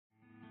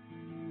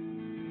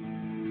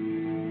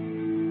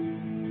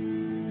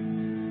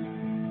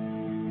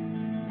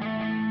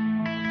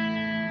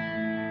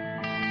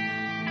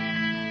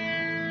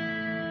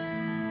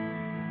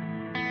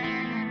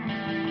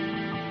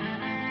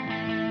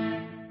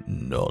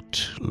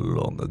Not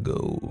long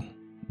ago,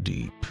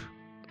 deep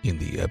in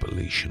the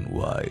Appalachian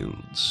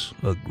wilds,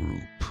 a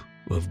group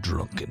of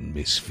drunken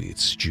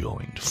misfits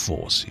joined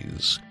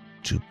forces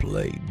to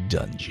play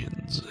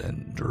Dungeons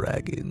and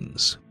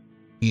Dragons.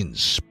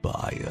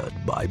 Inspired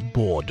by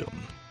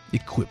boredom,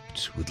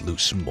 equipped with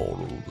loose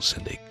morals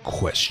and a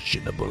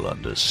questionable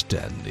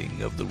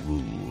understanding of the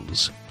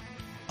rules,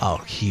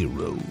 our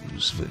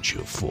heroes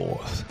venture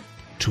forth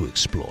to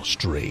explore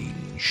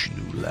strange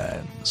new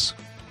lands.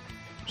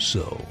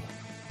 So,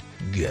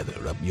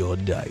 gather up your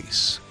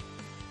dice,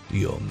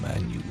 your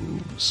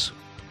manuals,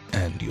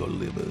 and your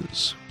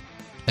livers,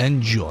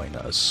 and join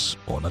us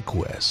on a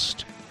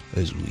quest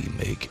as we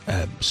make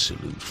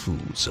absolute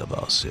fools of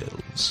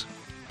ourselves.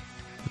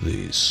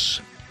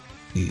 This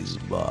is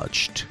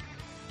Botched,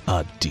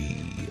 a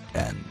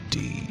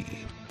D&D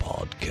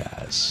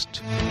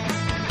podcast.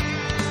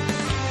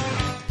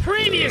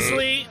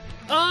 Previously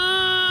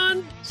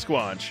on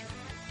Squanch.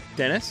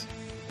 Dennis?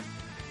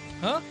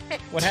 Huh?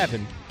 What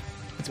happened?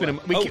 It's been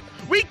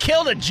we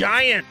killed a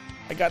giant.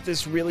 I got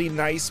this really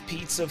nice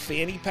pizza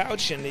fanny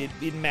pouch, and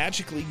it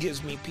magically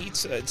gives me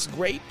pizza. It's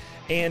great,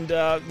 and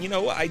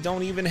I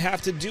don't even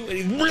have to do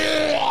anything.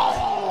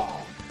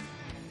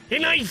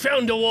 And I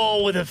found a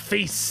wall with a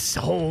face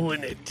hole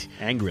in it.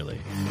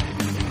 Angrily.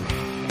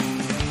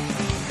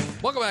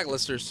 Welcome back,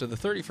 listeners, to the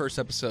 31st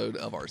episode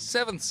of our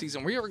 7th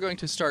season. We are going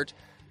to start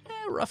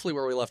roughly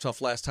where we left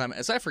off last time,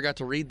 as I forgot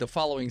to read the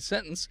following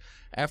sentence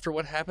after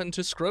what happened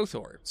to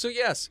Scrothor. So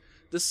yes,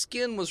 the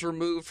skin was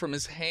removed from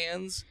his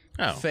hands,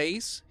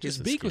 face, his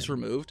beak was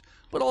removed,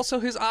 but also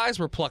his eyes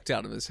were plucked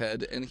out of his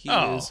head, and he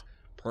is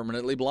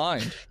permanently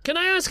blind. Can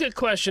I ask a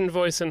question,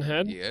 voice and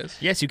head? Yes.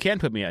 Yes, you can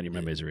put me out of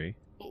my misery.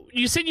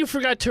 You said you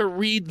forgot to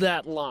read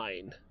that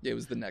line. It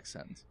was the next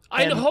sentence.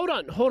 Hold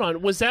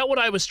on. Was that what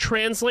I was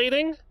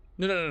translating?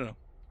 No.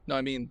 No,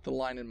 I mean the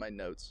line in my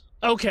notes.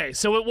 Okay,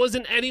 so it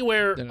wasn't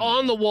anywhere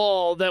on the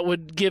wall that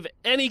would give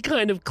any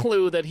kind of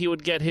clue that he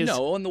would get his...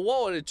 No, on the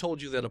wall it had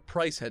told you that a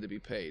price had to be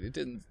paid.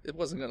 It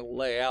wasn't going to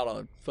lay out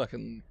a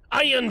fucking...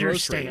 I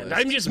understand.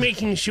 I'm just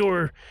making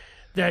sure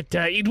that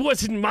it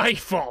wasn't my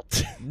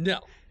fault.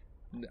 No.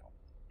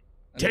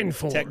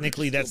 Tenfold.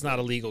 Technically, that's not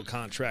a legal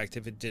contract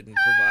if it didn't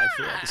provide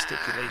for all the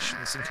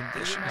stipulations and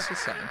conditions.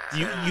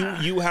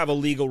 You have a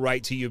legal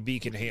right to your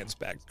beak and hands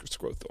back,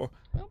 Scrothor.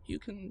 Well, you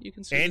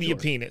can see and the your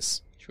door.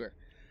 penis. Sure.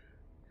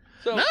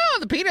 So, No,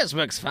 the penis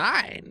looks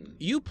fine.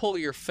 you pull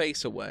your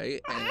face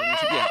away, and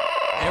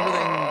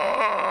everything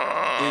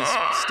is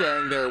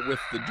staying there with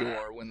the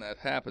door when that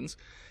happens.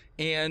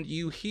 And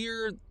you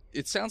hear,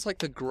 it sounds like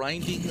the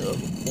grinding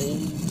of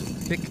old,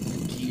 thick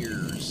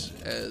gears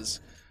as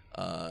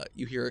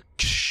you hear a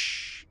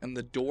ksh, and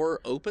the door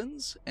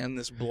opens, and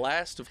this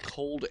blast of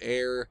cold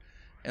air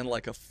and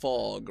like a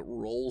fog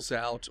rolls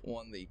out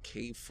on the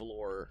cave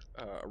floor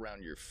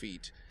around your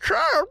feet.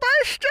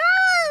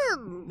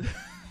 And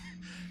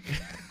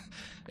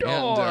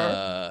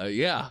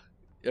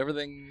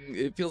everything,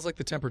 it feels like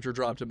the temperature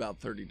dropped about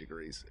 30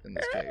 degrees in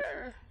this cave.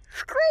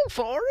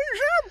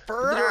 The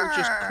door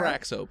just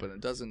cracks open.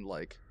 It doesn't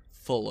like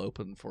full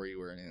open for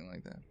you or anything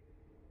like that.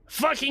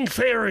 Fucking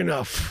fair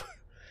enough.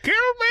 Kill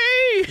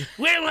me!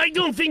 Well, I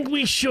don't think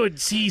we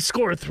should see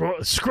Scrothor.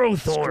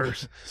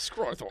 Scrothor.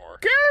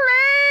 Kill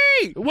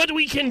me! What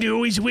we can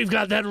do is we've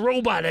got that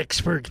robot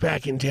expert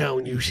back in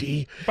town, you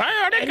see.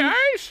 Bionic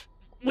eyes?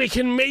 We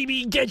can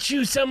maybe get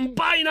you some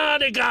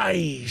bionic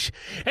eyes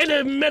and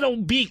a metal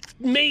beak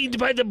made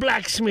by the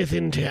blacksmith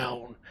in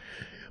town.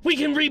 We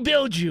can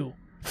rebuild you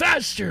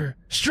faster,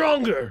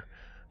 stronger,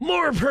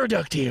 more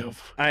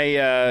productive.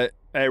 I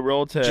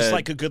roll to... Just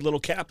like a good little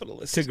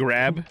capitalist. to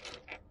grab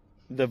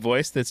the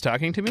voice that's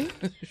talking to me?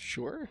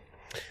 Sure.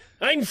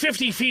 I'm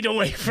 50 feet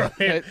away from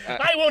it.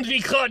 I won't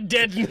be caught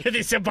dead into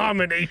this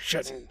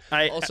abomination.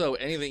 Also,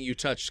 anything you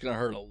touch is going to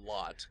hurt a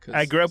lot.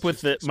 I grew up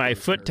with my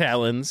foot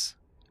talons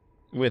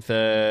with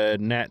a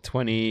nat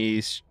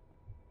 20.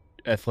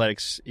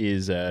 Athletics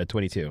is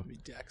 22. Be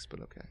dex,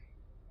 but okay.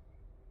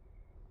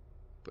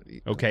 But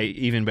Okay,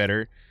 even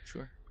better.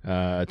 Sure.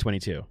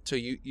 22. So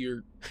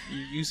you're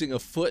using a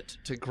foot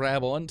to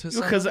grab onto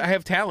something? Because I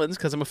have talons,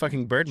 because I'm a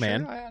fucking bird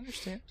man. Sure, I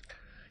understand.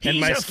 And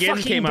He's my a skin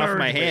fucking came off bird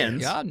my man.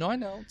 hands. Yeah, no, I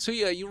know. So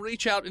yeah, you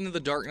reach out into the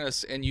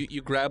darkness and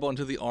you grab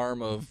onto the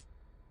arm of,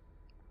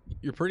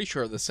 you're pretty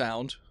sure the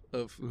sound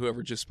of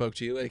whoever just spoke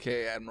to you,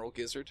 aka Admiral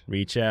Gizzard.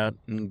 Reach out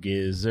and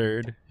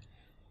gizzard.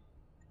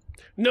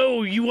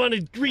 No, you want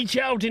to reach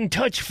out and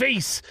touch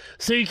face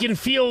so you can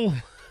feel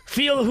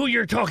who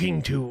you're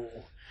talking to.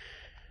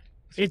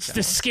 It's the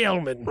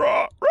Scaleman.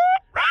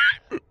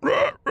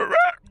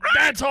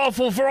 That's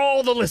awful for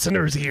all the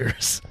listeners'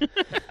 ears.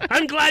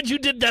 I'm glad you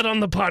did that on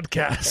the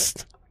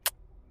podcast.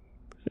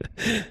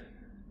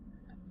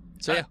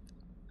 So yeah,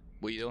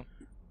 what you doing?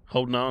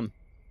 Holding on.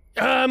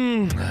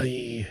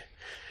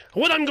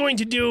 What I'm going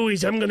to do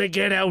is I'm going to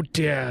get out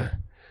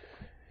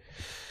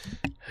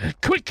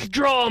Quick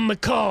Draw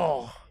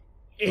McCall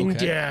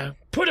and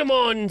put him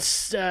on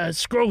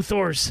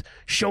Scrothor's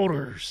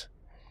shoulders.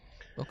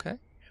 Okay.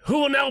 Who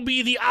will now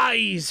be the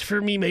eyes for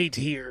me mate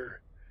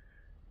here.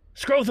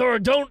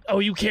 Skrothor, don't... Oh,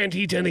 you can't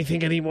eat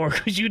anything anymore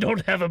because you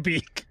don't have a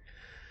beak.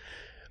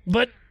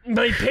 But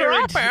my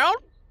parrot...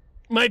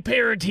 My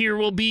parrot here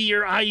will be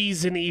your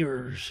eyes and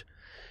ears.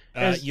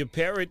 Your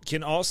parrot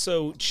can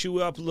also chew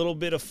up a little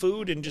bit of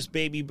food and just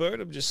baby bird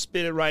him, just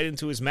spit it right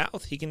into his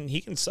mouth. He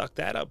can suck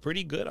that up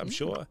pretty good, I'm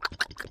sure.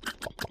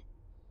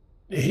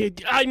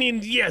 I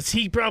mean, yes,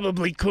 he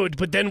probably could,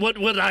 but then what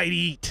would I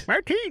eat?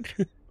 My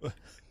teeth.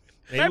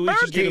 Maybe we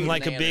should get him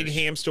like a big Bananas.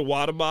 hamster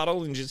water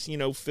bottle and just,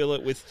 fill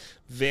it with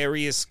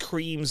various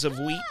creams of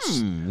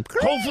wheat.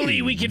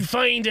 Hopefully we can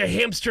find a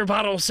hamster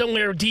bottle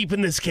somewhere deep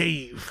in this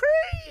cave.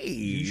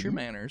 Use your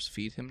manners.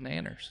 Feed him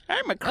nanners.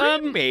 I'm a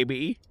cream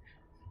baby.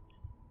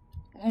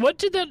 What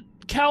did that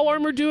cow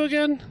armor do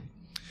again?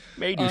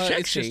 Made you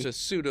sexy. It's just a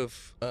suit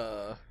of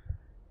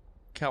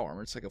cow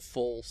armor. It's like a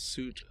full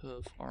suit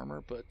of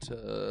armor, but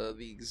the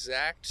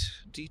exact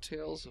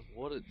details of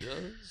what it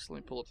does. Let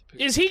me pull up the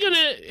picture.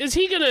 Is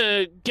he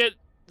gonna get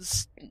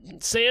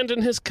sand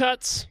in his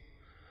cuts?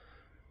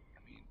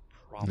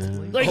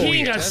 Probably. Like, he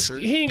ain't got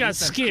Desert. he ain't got He's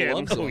got skin.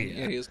 gloves Oh, on. yeah.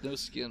 Yeah, he has no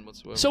skin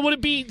whatsoever. So would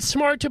it be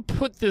smart to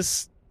put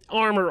this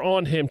armor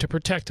on him to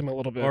protect him a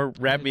little bit? Or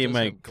wrap He me in does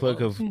my have cloak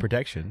gloves. of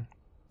protection.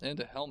 And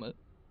a helmet,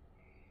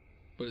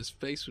 but his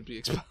face would be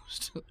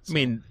exposed. I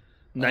mean,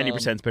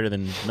 90% is better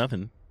than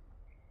nothing.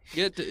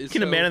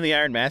 Can a man in the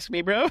iron mask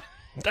me, bro?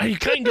 I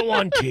kind of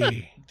want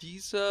to.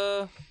 These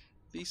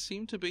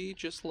seem to be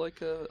just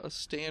like a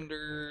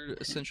standard,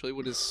 essentially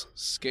what is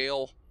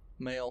scale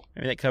mail. I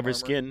mean, that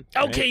covers Armor. skin.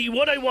 right? Okay,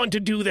 what I want to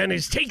do then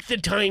is take the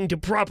time to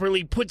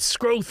properly put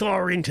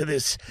Skrothor into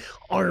this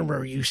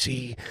armor, you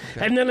see.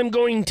 Okay. And then I'm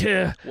going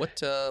to... What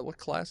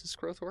class is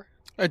Skrothor?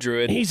 A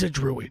druid. He's a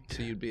druid.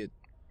 So you'd be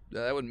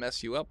that would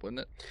mess you up,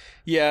 wouldn't it?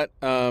 Yeah,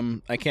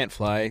 I can't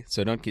fly,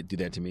 so don't do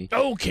that to me.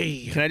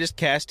 Okay. Can I just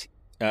cast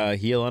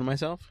heal on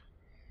myself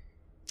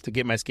to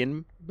get my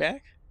skin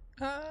back?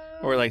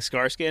 Or like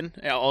scar skin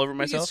all over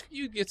myself?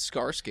 You get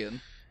scar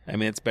skin. I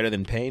mean, it's better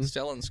than pain.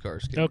 Stellan scar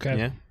skin. Okay.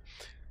 Yeah.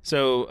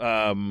 So,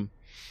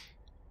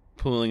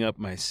 pulling up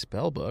my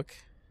spell book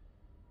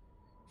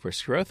for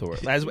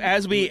Skrothor.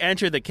 As we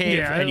enter the cave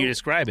Yeah, and you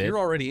describe it. You're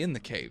already in the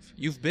cave.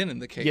 You've been in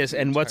the cave. Yes, the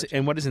and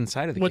entire what is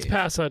inside of the What's cave?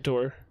 past that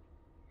door?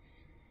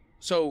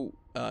 So,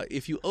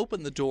 if you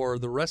open the door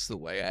the rest of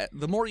the way,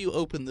 the more you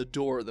open the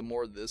door, the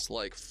more this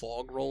like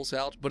fog rolls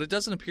out. But it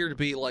doesn't appear to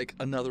be like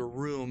another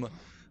room.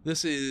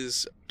 This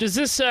is Does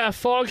this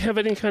fog have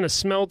any kind of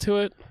smell to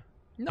it?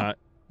 no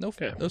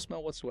Okay. no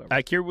smell whatsoever.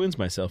 I cure wounds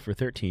myself for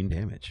 13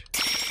 damage.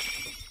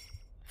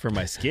 For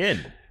my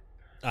skin.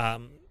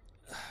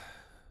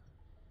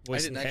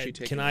 Voice didn't in actually head,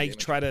 take can any I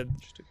damage. try to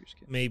Just took your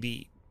skin.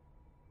 maybe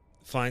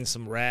find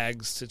some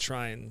rags to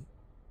try and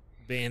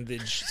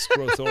bandage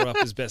Skrothor up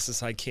as best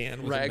as I can?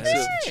 With a Rags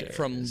medicine of, chest.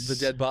 from the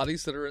dead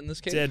bodies that are in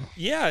this cave. Dead.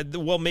 Yeah.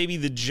 Well, maybe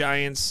the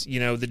giants.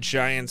 The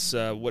giants.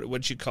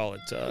 What you call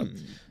it?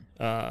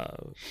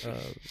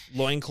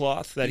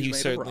 Loincloth that He's he made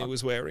of certainly rock.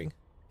 was wearing.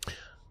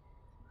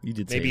 You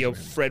did Maybe say a it.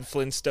 Fred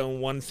Flintstone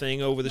one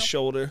thing over the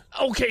shoulder.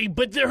 Okay,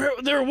 but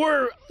there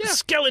were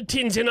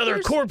skeletons and other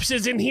There's-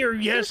 corpses in here,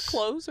 There's yes?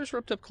 clothes. There's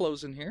ripped up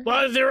clothes in here.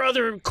 Well, there are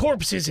other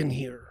corpses in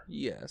here.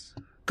 Yes.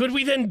 Could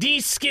we then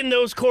de-skin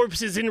those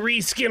corpses and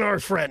re-skin our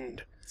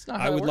friend? It's not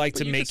I how it would works, like but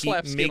to you can make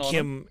slap skin on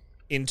him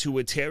into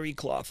a terry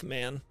cloth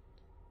man.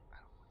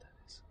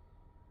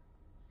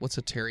 What's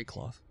a terry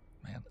cloth,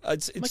 man?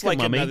 It's Like a like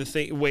mummy. another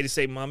thing, way to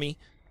say mummy.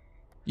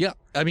 Yeah,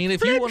 I mean,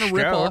 if you want to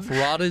rip Stone. off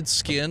rotted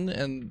skin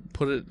and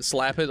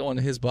slap it on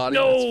his body,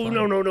 No, that's fine.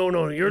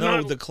 no. You're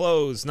No, not. the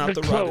clothes, not the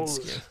the rotted clothes.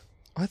 skin.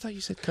 I thought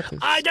you said cut the.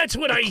 That's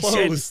what I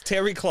said. Clothes,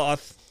 terry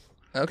cloth.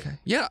 Okay,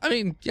 yeah, I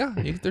mean, yeah,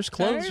 there's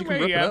clothes you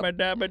can rip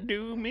it up.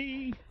 Do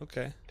me.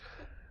 Okay.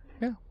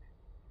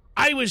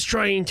 I was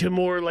trying to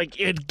more like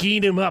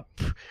gain him up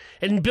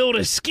and build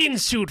a skin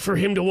suit for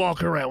him to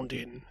walk around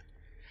in.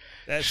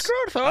 That's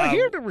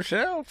Skrothor, to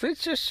myself.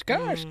 It's just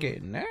scar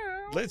skin now.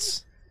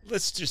 let's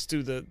just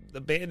do the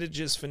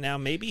bandages for now.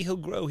 Maybe he'll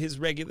grow his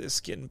regular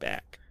skin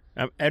back.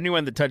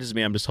 Anyone that touches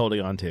me, I'm just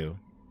holding on to.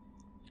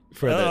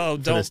 For Oh,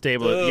 the don't-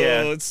 stable. oh,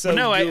 yeah. it's so But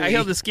no, I gooey.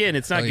 healed the skin.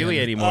 It's not Oh, gooey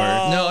yeah. anymore.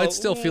 No, it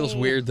still feels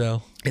weird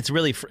though. It's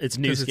really it's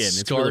new 'Cause it's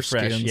skin. It's really scar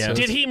fresh. skin, Yeah. so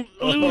Did he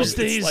lose it's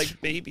these?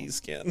 like baby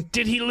skin.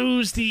 Did he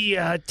lose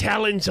the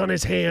talons on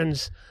his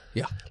hands?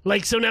 Yeah.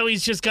 Like, so now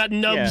he's just got Yeah,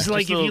 nubs, just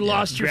like if little you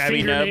lost your grabby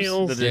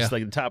fingernails. Nubs, just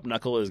like the top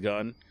knuckle is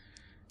gone.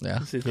 Yeah.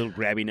 Just these little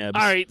grabby nubs.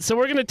 All right, so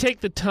we're going to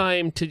take the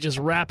time to just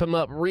wrap him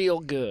up real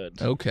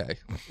good. Okay.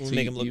 We'll So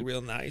make you- him look you-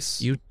 real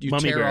nice. You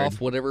Mummy tear bird. off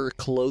whatever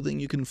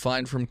clothing you can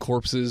find from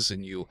corpses,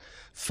 and you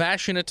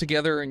fashion it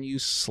together, and you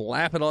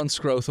slap it on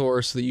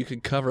Skrothor so that you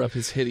can cover up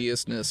his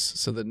hideousness,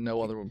 so that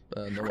no other. No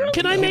one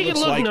Can I know. make it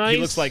look nice? He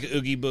looks like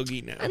Oogie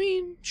Boogie now. I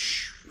mean,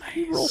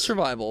 you roll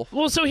survival.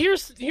 Well, so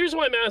here's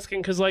why I'm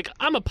asking, because, like,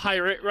 I'm a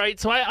pirate, right?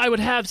 So I would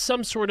have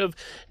some sort of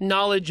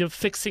knowledge of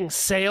fixing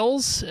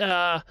sails.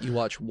 You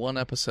watch one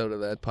episode of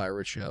that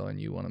pirate show,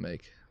 and you want to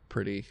make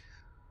pretty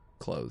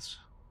clothes.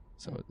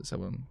 So is that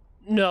one?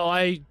 No,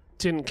 I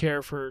didn't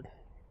care for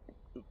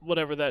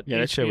whatever that Yeah,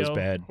 that show was HBO.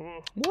 bad.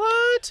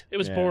 What? It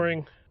was Yeah.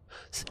 boring.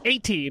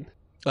 18.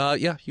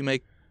 Yeah, you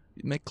make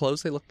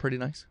clothes. They look pretty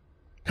nice.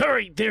 All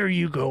right, there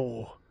you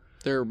go.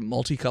 They're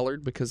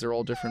multicolored because they're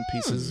all different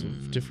pieces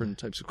of different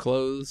types of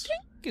clothes.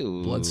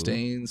 Blood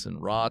stains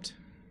and rot.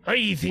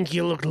 I think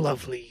you look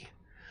lovely.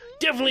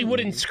 Definitely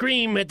wouldn't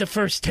scream at the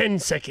first 10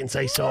 seconds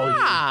I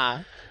saw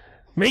you.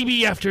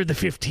 Maybe after the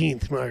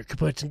 15th mark,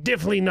 but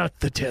definitely not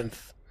the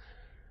 10th.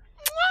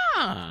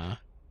 And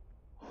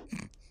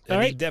All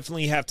right. you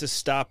definitely have to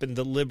stop and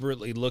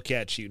deliberately look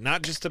at you,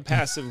 not just a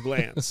passive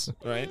glance,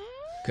 right?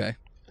 Okay.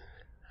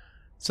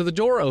 So the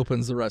door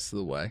opens the rest of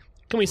the way.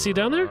 Can we see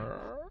down there?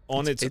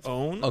 On its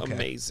own, okay.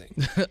 Amazing.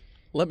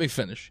 Let me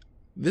finish.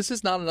 This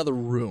is not another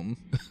room.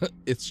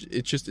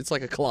 It's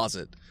like a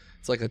closet.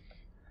 It's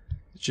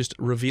just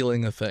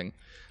revealing a thing.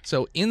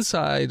 So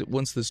inside,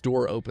 once this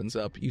door opens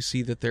up, you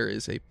see that there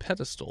is a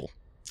pedestal.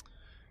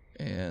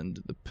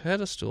 And the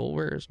pedestal,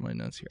 where's my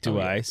notes here? Do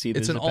I see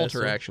this It's an as a altar,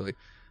 pedestal? actually.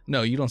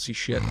 No, you don't see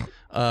shit.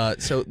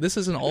 So this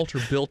is an altar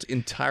built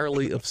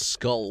entirely of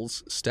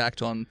skulls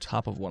stacked on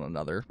top of one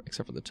another,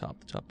 except for the top.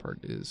 The top part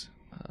is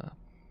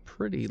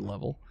pretty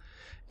level.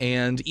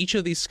 And each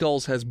of these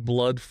skulls has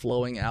blood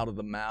flowing out of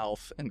the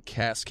mouth and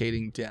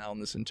cascading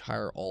down this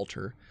entire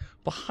altar.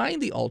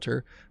 Behind the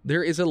altar,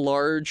 there is a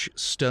large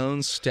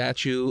stone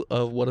statue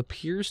of what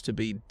appears to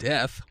be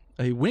Death,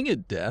 a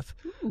winged Death,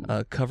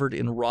 covered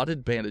in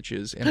rotted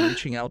bandages and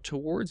reaching out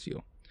towards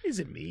you. Is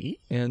it me?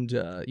 And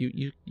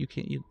you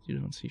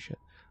don't see shit.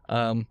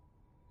 And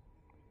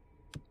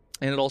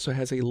it also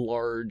has a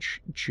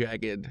large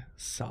jagged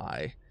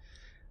sai,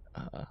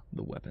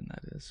 the weapon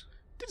that is.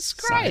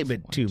 Describe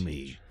it to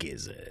me,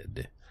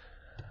 Gizzard.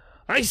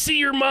 I see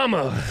your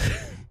mama.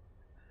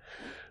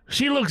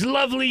 She looks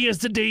lovely as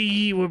the day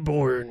ye were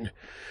born.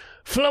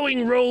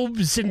 Flowing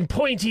robes and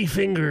pointy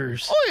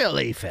fingers.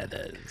 Oily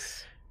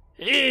feathers.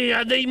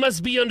 Yeah, they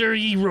must be under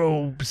ye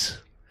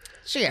robes.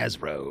 She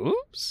has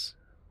robes.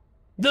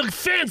 The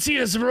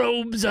fanciest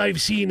robes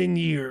I've seen in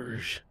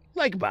years.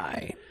 Like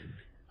mine.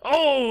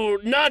 Oh,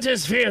 not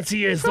as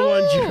fancy as the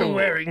ones you're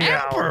wearing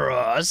now. Emperor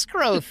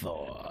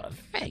Scrothor.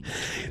 Thank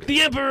you.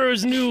 The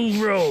Emperor's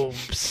new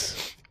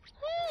robes.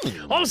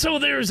 Also,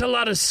 there's a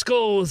lot of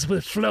skulls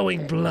with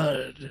flowing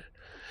blood.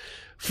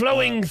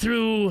 Flowing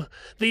through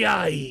the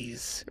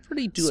eyes.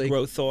 Pretty do like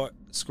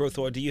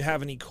Scrothor, do you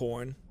have any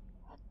corn?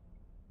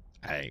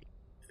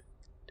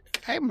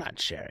 I'm not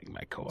sharing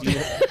my corn.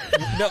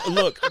 No,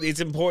 look, it's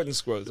important,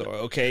 Scrothor,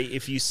 okay?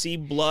 If you see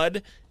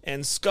blood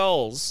and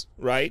skulls,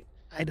 right?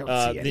 I don't see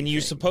anything. Then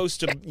you're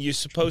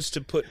supposed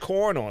to put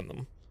corn on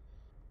them.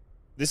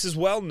 This is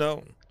well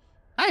known.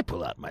 I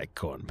pull out my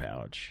corn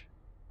pouch.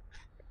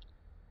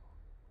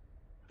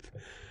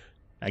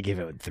 I give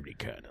him 3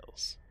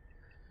 kernels.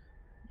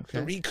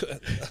 Okay.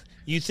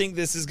 You think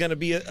this is going to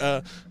be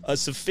a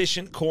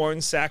sufficient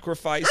corn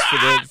sacrifice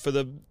for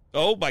the?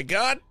 Oh my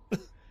God!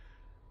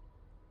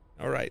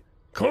 All right,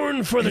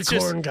 Corn for the It's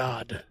just- corn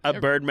god. A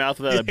bird mouth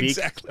without a beak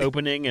Exactly.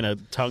 opening and a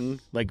tongue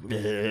like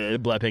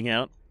blepping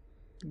out.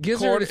 corn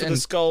Gizzard for the and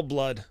skull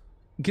blood.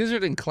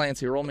 Gizzard and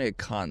Clancy, roll me a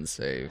con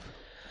save.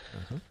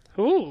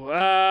 Ooh,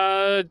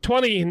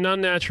 20,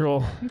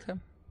 non-natural. Okay.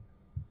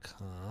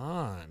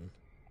 Con.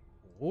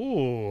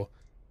 Ooh.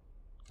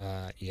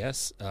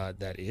 Yes,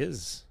 that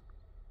is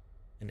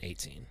an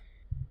 18.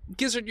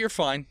 Gizzard, you're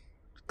fine.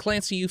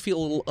 Clancy, you feel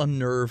a little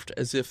unnerved,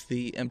 as if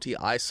the empty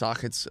eye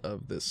sockets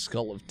of the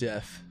skull of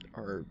death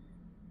are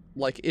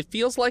like, it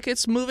feels like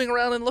it's moving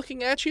around and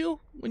looking at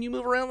you when you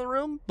move around the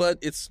room, but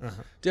it's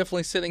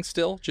definitely sitting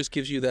still. Just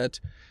gives you that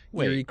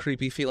eerie,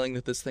 creepy feeling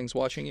that this thing's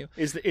watching you.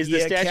 Is the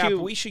Yeah, statue Cap,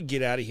 we should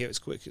get out of here as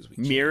quick as we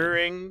can.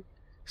 mirroring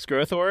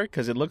Scrothor?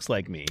 Because it looks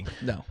like me.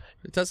 No,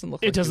 it doesn't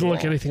look. It like doesn't you at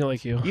look all. anything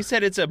like you. You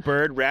said it's a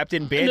bird wrapped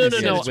in No,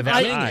 bandages no, no.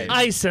 without eyes.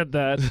 I said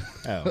that.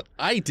 Oh.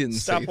 I didn't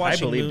Stop say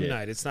watching believed Moon it.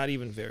 Knight. It's not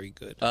even very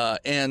good.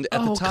 And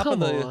at the top come of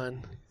the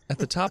on. at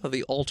the top of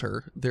the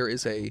altar, there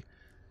is a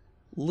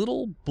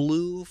little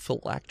blue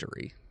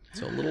phylactery.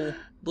 So a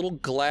little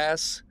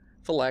glass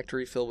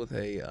phylactery filled with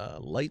a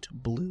light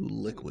blue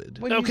liquid.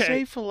 When Okay.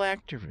 you say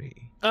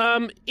phylactery.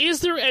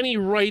 Is there any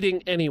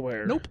writing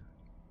anywhere? Nope.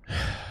 Oh,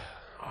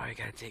 I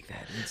gotta take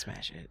that and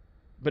smash it.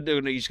 But no,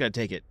 you just gotta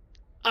take it.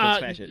 Don't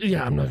smash it.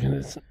 Yeah, I'm not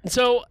gonna.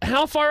 So,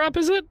 how far up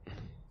is it?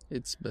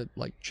 It's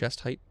like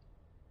chest height.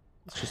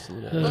 It's just a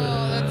little.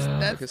 that's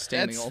like a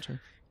standing altar.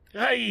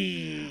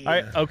 Hey,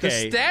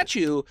 Okay. The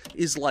statue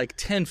is like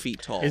 10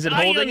 feet tall. Is it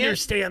I holding it?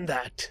 understand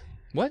that.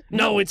 What?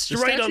 No, it's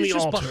right on the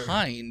statue's altar. just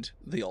behind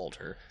the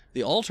altar.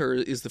 The altar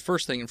is the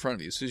first thing in front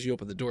of you. As soon as you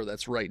open the door,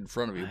 that's right in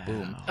front of you.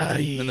 Boom.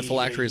 And the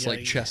phylactery is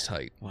like chest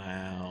height.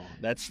 Wow.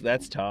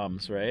 That's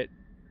Tom's, right?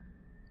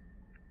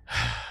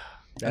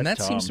 And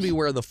that seems to be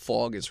where the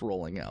fog is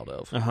rolling out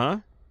of. Uh-huh.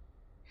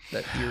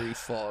 That eerie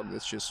fog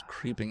that's just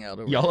creeping out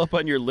over Y'all up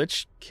on your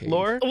lich Cave.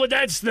 lore? Well,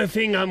 that's the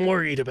thing I'm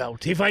worried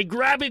about. If I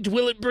grab it,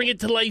 will it bring it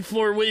to life,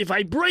 or if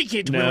I break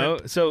it, will No.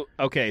 it? So,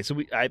 okay. So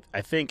I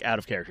think out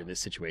of character in this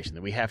situation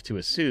that we have to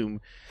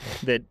assume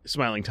that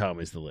Smiling Tom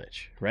is the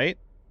lich, right?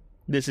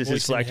 This is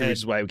his Voice in phylactery, head. which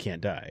is why we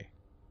can't die.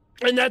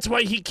 And that's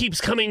why he keeps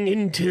coming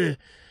into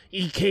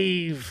E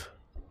cave.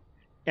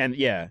 And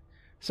yeah.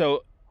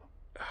 So,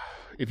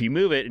 if you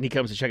move it and he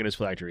comes to check on his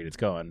phylactery and it's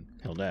gone,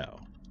 he'll know.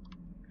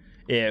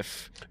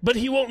 But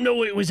he won't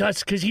know it was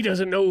us because he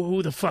doesn't know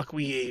who the fuck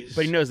we is.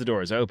 But he knows the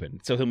door is open,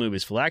 so he'll move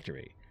his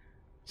phylactery.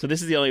 So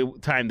this is the only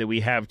time that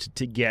we have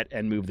to get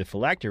and move the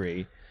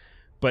phylactery,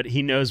 but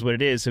he knows what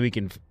it is, so he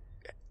can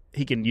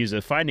use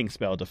a finding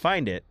spell to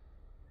find it.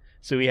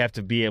 So we have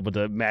to be able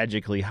to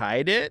magically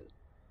hide it,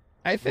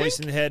 I think. Voice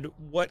in the head,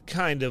 what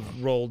kind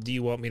of roll do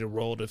you want me to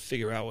roll to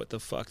figure out what the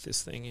fuck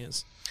this thing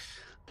is?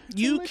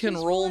 You can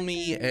roll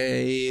me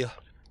a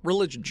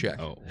religion check.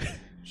 Oh.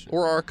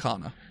 Or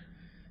arcana.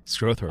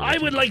 Scrothor. I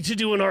would like to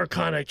do an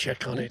Arcana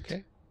check on it.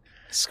 Okay.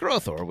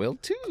 Scrothor will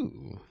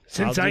too.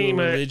 Since I'll do I'm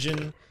a a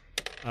religion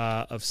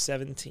of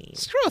 17.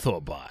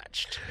 Scrothor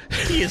botched.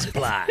 He is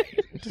blind.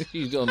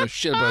 You don't know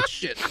shit about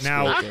shit.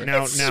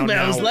 Now,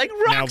 smells like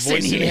rocks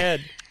voice in in here.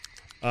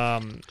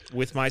 head.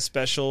 With my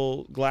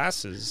special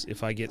glasses,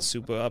 if I get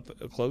super up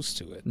close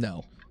to it.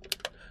 No.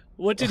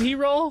 What did he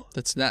roll?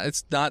 That's not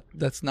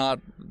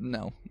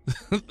no.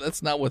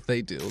 That's not what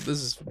they do.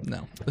 This is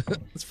no.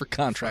 It's for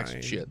contracts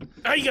and shit.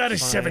 I got a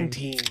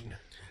 17.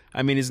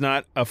 I mean, it's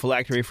not a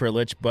phylactery for a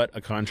lich, but a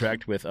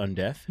contract with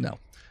undeath. No.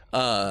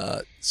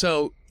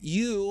 So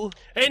you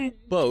And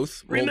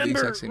both rolled the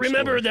exact same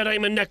remember score. that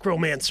I'm a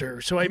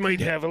necromancer, so I might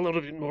have a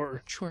little bit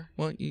more Sure.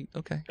 Well,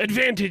 okay.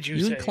 advantage, you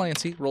You say. and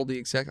Clancy rolled the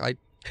exact.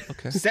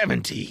 Okay.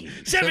 17.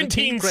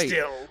 17 Great.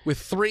 still. With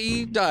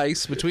 3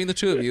 dice between the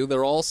two of you,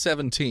 they're all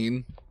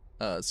 17.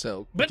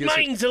 So. But gives it-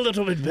 mine's a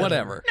little bit better.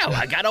 whatever. No,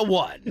 I got a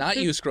 1. Not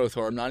you,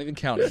 Scrothor. I'm not even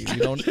counting you. You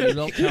don't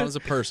count as a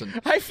person.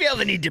 I feel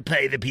the need to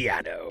play the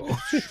piano.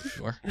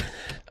 Sure.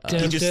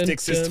 He just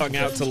sticks his tongue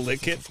out to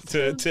lick it,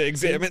 to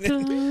examine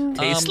it.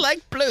 Tastes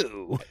like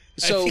blue.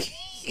 So,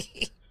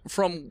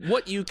 from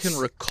what you can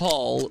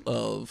recall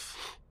of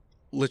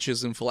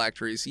liches and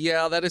phylacteries,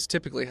 yeah, that is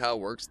typically how it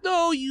works.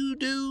 Though you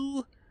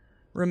do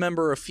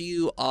remember a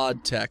few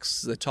odd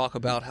texts that talk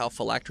about how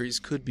phylacteries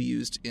could be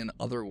used in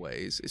other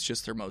ways. It's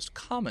just their most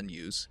common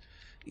use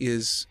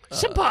is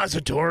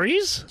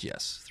Suppositories?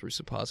 yes, through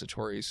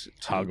suppositories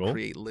to Toggle.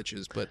 create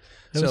liches. But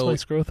That was so my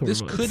Scrothor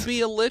this voice. could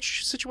be a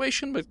lich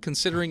situation, but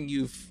considering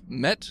you've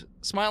met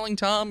Smiling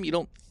Tom, you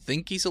don't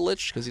think he's a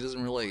lich because he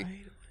doesn't really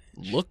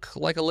look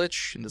like a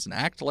lich and doesn't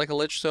act like a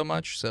lich so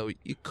much. So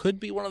it could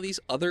be one of these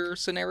other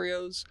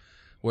scenarios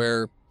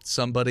where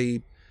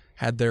somebody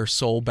had their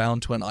soul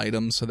bound to an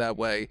item so that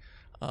way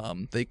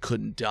they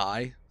couldn't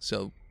die.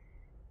 So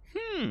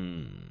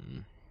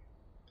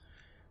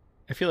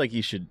I feel like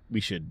we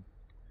should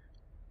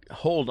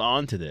hold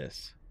on to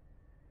this.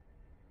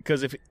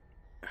 Because if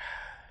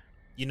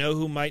You know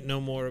who might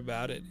know more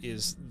about it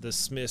is the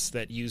smiths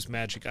that use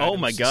magic Oh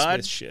items my to God.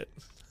 smith shit.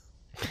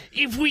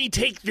 If we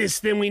take this,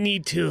 then we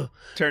need to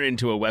turn it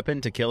into a weapon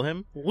to kill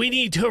him.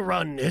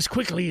 run as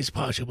quickly as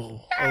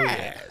possible. Oh,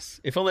 Yes.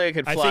 If only I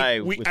could I fly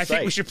think we with think we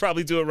sight. should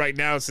probably do it right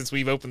now since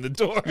we've opened the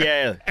door.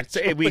 Yeah,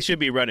 so we should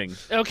be running.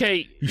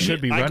 Okay. You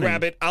should be I running.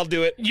 grab it. I'll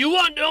do it. You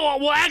want? No.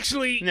 Well,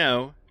 actually,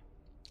 No,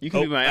 you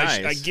can be my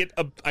eyes.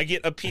 I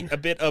get a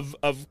bit of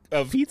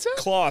Pizza?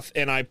 cloth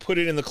and I put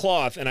it in the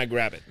cloth and I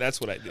grab it.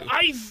 That's what I do.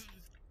 I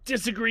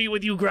disagree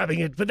with you grabbing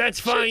it, but that's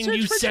fine. Search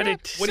You for said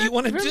traps. it. What do you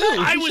want to do?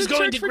 I You was should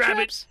going search to for grab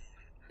traps.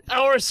 it.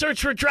 Or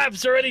search for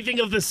traps or anything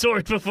of the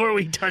sort before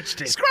we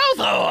touched it.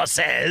 Scrothor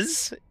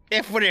says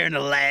if we're in a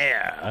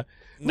lair,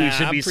 Nah, we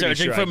should I'm be pretty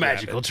searching sure for I grab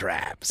magical it.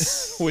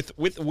 traps.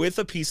 with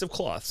a piece of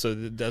cloth so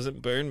that it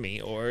doesn't burn me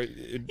or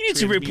You need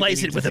to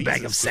replace it with a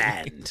bag of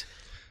sand.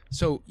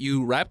 So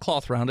you wrap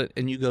cloth around it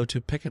and you go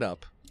to pick it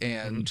up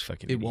and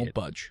fucking it won't idiot.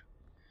 budge.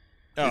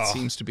 Oh, It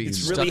seems to be it's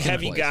stuck really in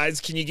heavy, place. guys.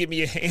 Can you give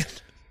me a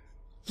hand?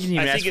 You didn't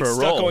even I ask think for it's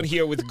a stuck roll. on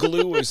here with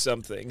glue or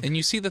something. And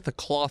you see that the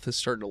cloth is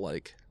starting to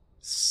like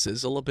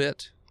sizzle a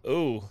bit.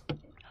 Ooh.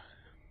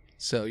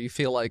 So you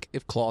feel like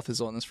if cloth is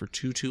on this for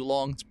too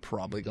long, it's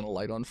probably going to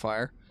light on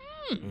fire.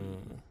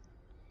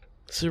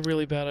 It's a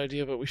really bad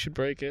idea, but we should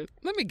break it.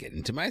 Let me get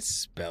into my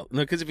spell.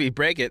 No, because if we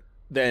break it,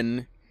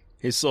 then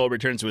his soul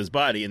returns to his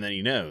body, and then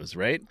he knows,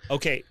 right?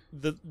 Okay,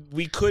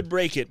 we could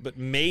break it, but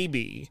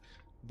maybe,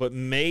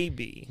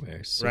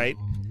 Where soul right?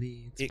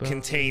 meets It body.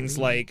 contains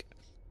like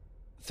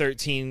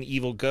 13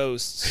 evil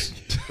ghosts,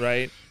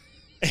 right?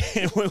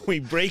 And when we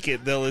break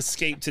it, they'll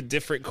escape to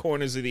different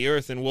corners of the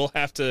earth, and we'll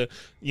have to,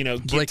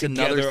 get Break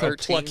another together a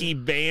 13? plucky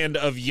band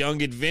of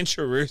young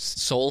adventurers.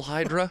 Soul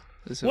Hydra?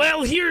 Is it-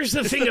 Well, here's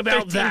the thing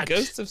about 13 that.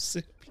 Ghosts of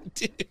Super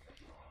Dude.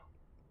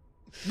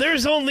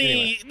 There's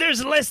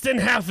less than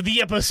half of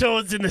the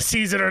episodes in the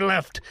season are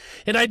left,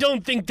 and I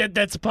don't think that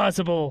that's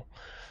possible.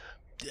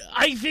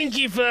 I think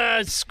if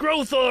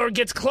Scrothor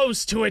gets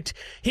close to it,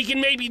 he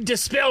can maybe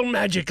dispel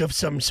magic of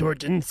some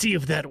sort and see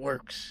if that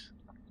works.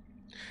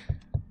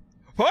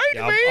 Point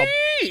Yeah,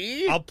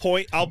 me! I'll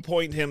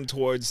point him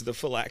towards the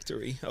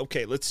phylactery.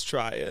 Okay, let's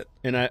try it.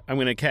 And I'm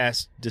going to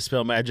cast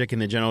Dispel Magic in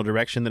the general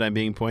direction that I'm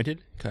being pointed.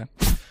 Okay.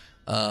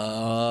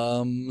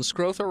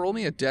 Scrothor, roll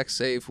me a dex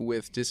save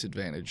with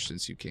disadvantage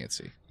since you can't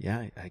see.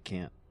 Yeah, I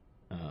can't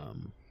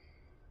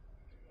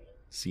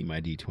see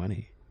my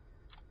D20.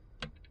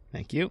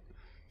 Thank you.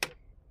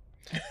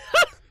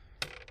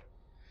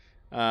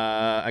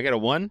 I got a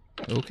 1.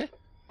 Okay.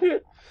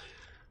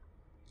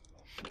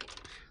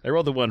 I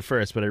rolled the 1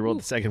 first, but I rolled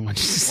the second one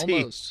just to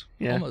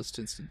see. Almost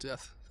instant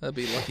death. That'd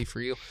be lucky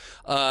for you.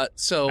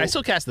 So I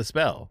still cast the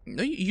spell.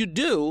 No, you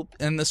do,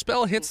 and the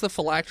spell hits the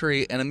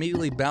phylactery and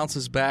immediately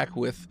bounces back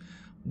with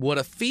what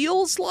it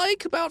feels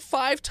like about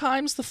 5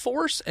 times the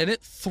force, and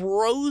it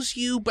throws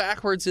you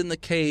backwards in the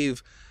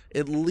cave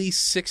at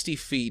least 60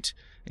 feet,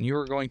 and you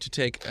are going to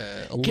take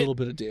a little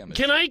bit of damage.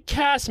 Can I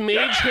cast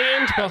Mage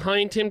Hand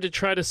behind him to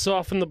try to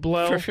soften the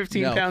blow? For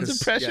 15 No, pounds of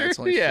 'cause, pressure? it's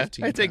only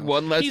 15 I take pounds.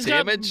 1 less He's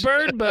damage. got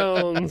bird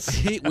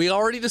bones. We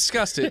already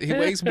discussed it. He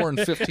weighs more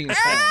than 15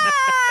 pounds.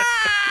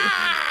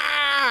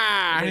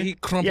 He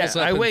crumples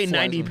up I and weigh flies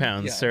 90 on.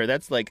 pounds, Yeah. sir.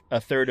 That's like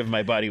a third of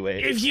my body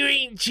weight. If you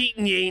ain't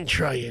cheating, you ain't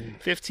trying.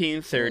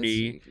 15,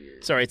 30.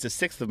 Sorry, it's a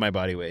sixth of my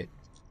body weight.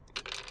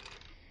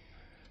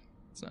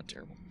 It's not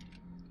terrible.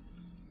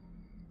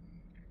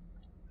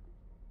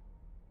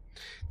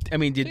 I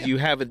mean, did you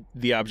have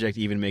the object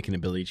even make an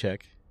ability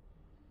check?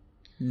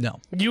 No.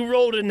 You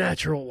rolled a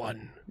natural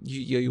 1.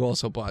 You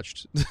also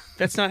botched.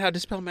 That's not how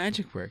Dispel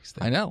Magic works.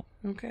 I know.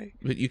 Okay.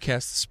 But you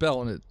cast the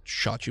spell and it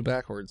shot you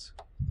backwards.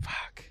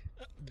 Fuck.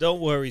 Don't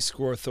worry,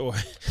 Squirthor.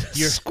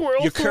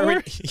 Squirrel Your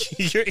Thor?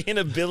 your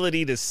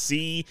inability to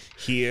see,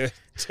 hear,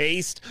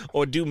 taste,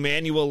 or do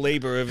manual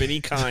labor of any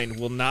kind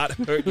will not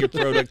hurt your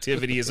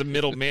productivity as a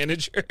middle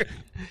manager.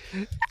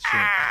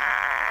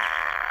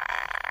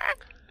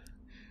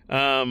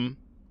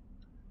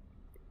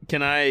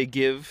 Can I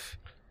give?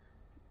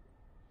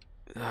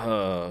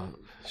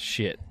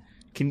 Shit.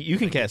 You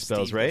can cast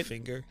spells, Steve right?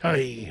 Finger.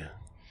 Hey.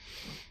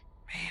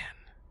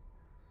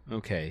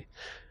 Okay.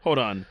 Hold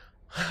on.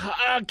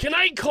 Can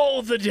I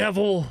call the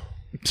devil?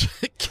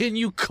 Can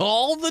you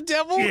call the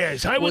devil?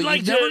 Yes, I would Well, like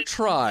you've to. never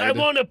tried. I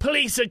want to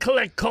place a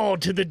collect call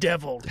to the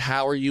devil.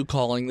 How are you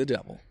calling the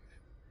devil?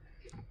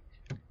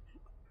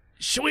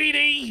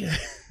 Sweetie.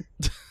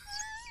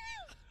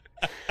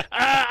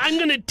 I'm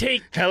going to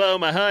take. Hello,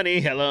 my honey.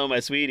 Hello, my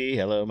sweetie.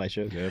 Hello, my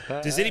sugar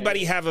pie. Does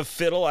anybody have a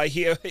fiddle? I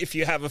hear if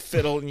you have a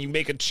fiddle and you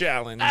make a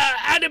challenge.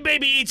 And a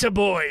baby eats a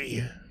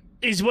boy.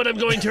 Is what I'm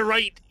going to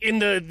write in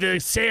the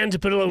sand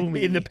below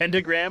me. In the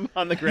pentagram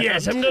on the ground?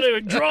 Yes, I'm going to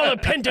draw a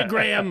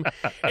pentagram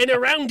and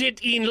around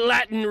it in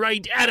Latin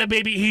write "and a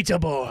baby eats a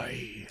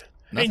boy,"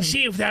 and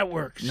see if that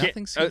works.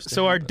 Nothing seems to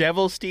So are happen.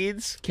 devil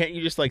steeds? Can't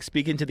you just like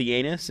speak into the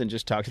anus and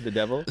just talk to the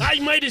devil? I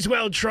might as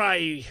well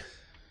try.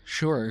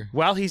 Sure.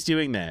 While he's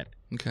doing that,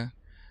 Okay.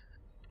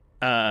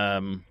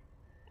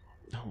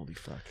 holy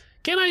fuck.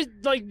 Can I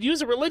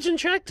use a religion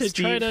check to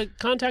try Steve. to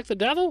contact the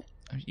devil?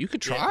 You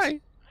could try.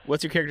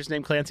 What's your character's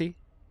name, Clancy?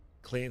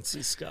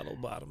 Clancy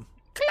Scuttlebottom.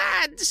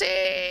 Clancy!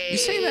 You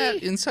say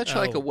that in such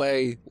like a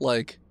way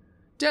like,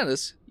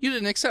 Dennis, you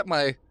didn't accept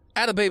my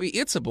 "Atta baby,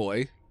 it's a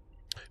boy"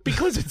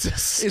 Because it's a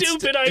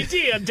stupid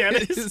idea,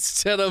 Dennis.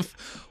 instead of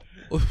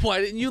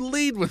why didn't you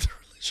lead with a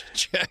religion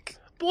check?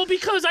 Well,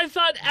 because I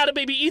thought "and a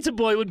baby eats a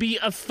boy" would be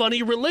a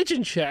funny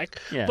religion check.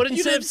 Yeah. But You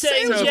instead didn't of say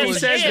saying it was So a if he yes,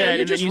 says and, that, and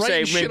then just you say,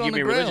 writing shit give on me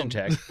a the religion ground.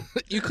 check.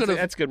 You could have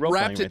That's good role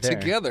wrapped playing it right there.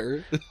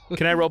 together.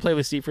 Can I roleplay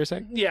with Steve for a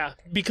sec? yeah,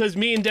 because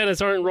me and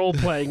Dennis aren't role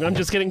playing. I'm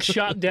just getting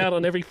shot down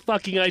on every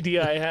fucking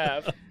idea I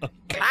have.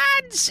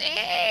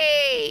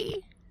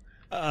 Clancy!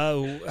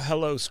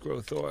 Hello,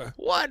 Scrothor.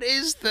 What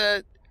is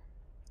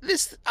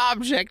this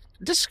object?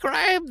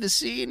 Describe the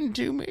scene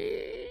to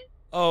me.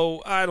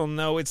 Oh, I don't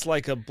know. It's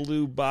like a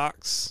blue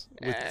box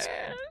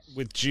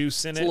with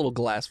juice in It's it. a little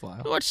glass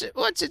vial. What's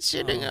it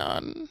sitting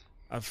on?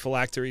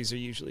 Phylacteries are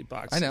usually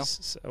boxes. I know.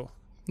 So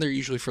They're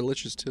usually for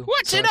liches too.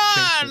 What's So it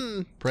I changed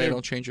on? Pray I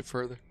don't change it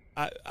further.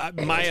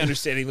 my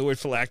understanding, the word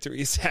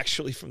phylactery is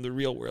actually from the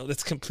real world.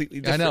 It's completely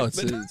I different. know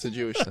but- it's a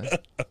Jewish thing.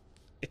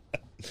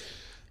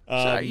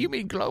 Sorry, you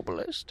mean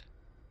globalist?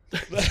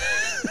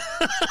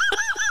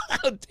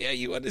 How dare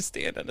you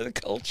understand other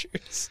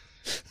cultures?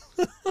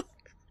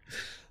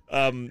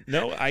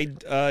 No,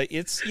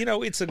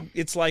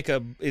 it's like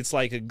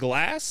a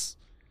glass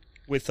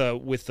with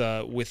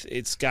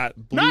it's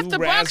got blue Not the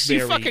box, you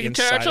raspberry fucking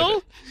inside of turtle!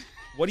 it.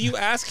 What are you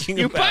asking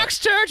You about? box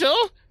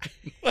turtle!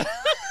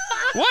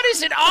 What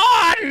is it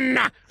on?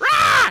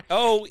 Rah!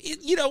 Oh,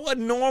 a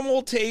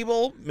normal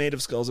table made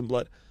of skulls and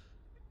blood.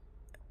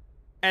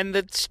 And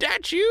the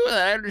statue,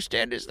 I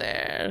understand, is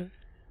there.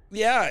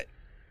 Yeah,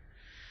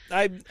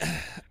 I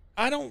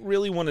don't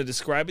really want to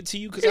describe it to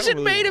you because Is I it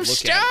don't really made wanna of look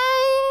stone? at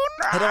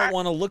it. I don't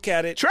want to look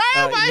at it. Try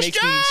my it makes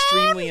stone! me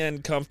extremely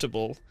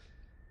uncomfortable.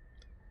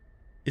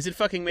 Is it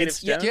fucking made of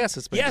stone? Yes,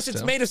 it's made Yes, of it's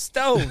stone. made of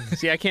stone.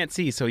 See, I can't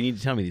see, so you need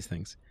to tell me these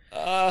things.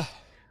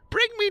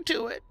 Bring me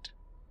to it.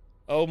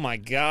 Oh my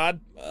God.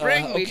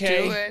 Bring me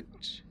okay. to it.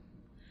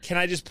 Can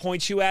I just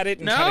point you at it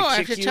and No, kind of I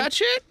have kick to you?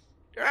 touch it.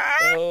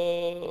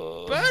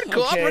 Oh,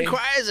 Birdcorp okay.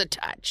 requires a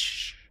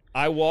touch.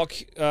 I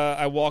walk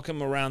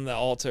him around the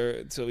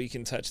altar so he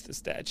can touch the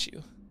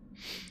statue.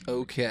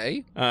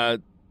 Okay.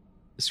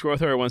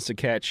 Squirthor wants to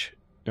cast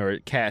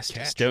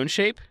Stone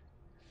Shape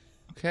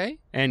Okay.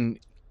 and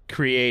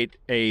create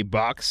a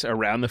box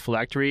around the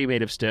phylactery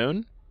made of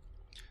stone.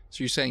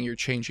 So you're saying you're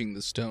changing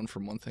the stone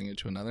from one thing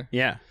into another?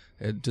 Yeah.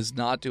 It does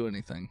not do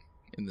anything.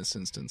 in this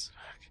instance.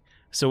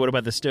 So what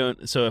about the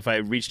stone? So if I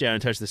reach down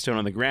and touch the stone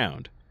on the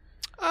ground?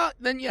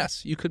 Then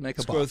yes, you could make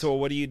a box. Skrothor,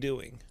 what are you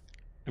doing?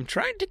 I'm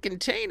trying to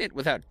contain it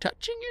without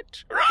touching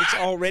it. It's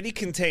already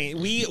contained.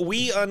 We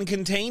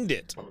uncontained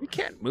it. You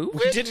can't move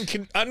We it. didn't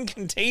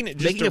uncontain it.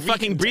 Just Making to a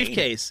fucking recontain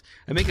briefcase.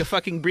 I make a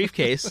fucking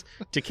briefcase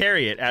to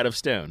carry it out of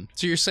stone.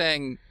 So you're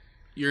saying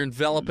you're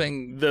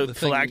enveloping The thing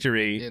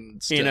phylactery in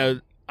in a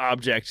stone.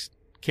 object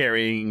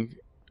carrying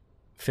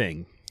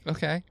thing.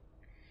 Okay.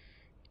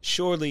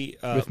 Surely,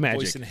 With magic.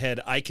 voice and head,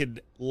 I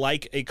could,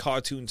 like a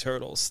cartoon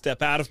turtle,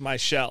 step out of my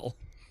shell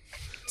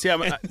See, you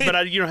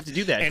don't have to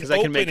do that and because I can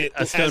open make it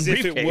a stone as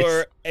briefcase. if it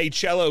were a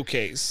cello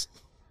case,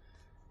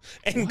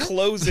 and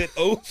close it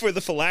over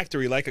the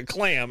phylactery like a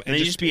clam, and then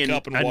you just be pick a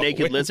up and walk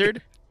naked away.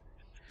 lizard.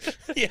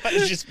 Yeah,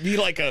 it'd just be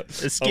like a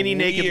skinny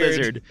naked weird-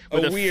 lizard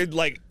with a a weird,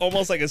 like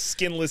almost like a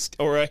skinless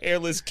or a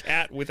hairless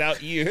cat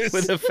without ears.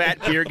 with a fat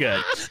beer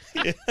gut.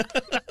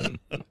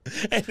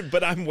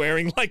 But I'm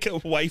wearing like a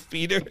wife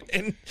beater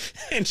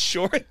and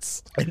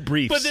shorts. And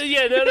briefs. But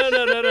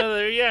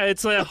no. Yeah,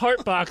 it's like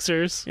heart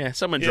boxers. Yeah,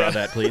 someone draw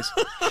that, please.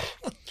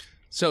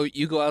 So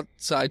you go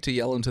outside to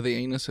yell into the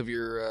anus of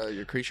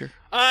your creature?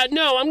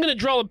 No, I'm gonna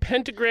draw a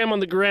pentagram on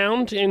the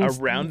ground and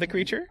Around the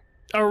creature?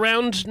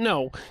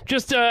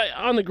 just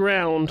on the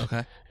ground,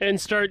 Okay. and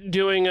start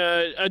doing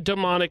a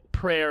demonic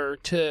prayer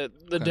to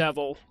the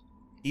devil.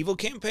 Evil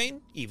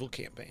campaign. Evil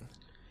campaign.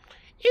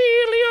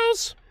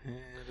 Helios,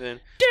 You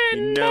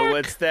Denmark, know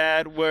what's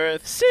that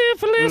worth?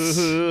 syphilis,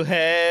 Ooh,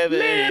 heaven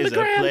is a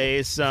mammogram.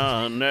 place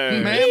on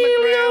earth.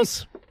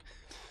 Helios,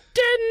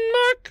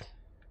 Denmark,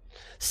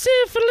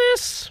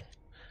 syphilis,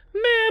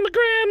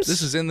 mammograms.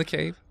 This is in the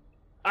cave.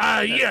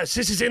 Yes,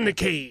 this is in the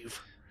cave.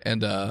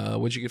 And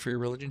what'd you get for your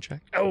religion check?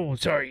 Oh,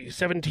 sorry,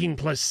 17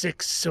 plus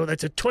 6, so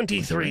that's a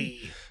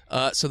 23.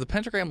 So the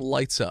pentagram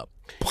lights up,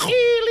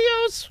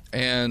 Helios,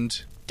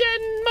 and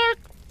Denmark,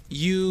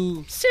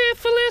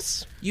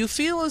 syphilis, you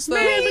feel as though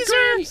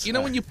mammograms. you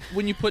know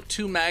when you put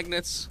two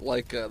magnets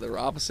like they're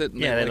opposite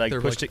and Yeah, they're they, like,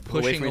 they're pushed like it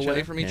away pushing from each away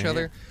other? from each Yeah,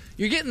 other.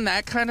 You're getting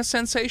that kind of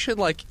sensation,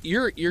 like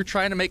you're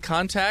trying to make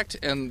contact,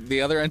 and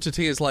the other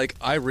entity is like,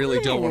 I really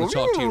don't want to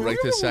talk to you right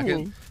this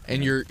second,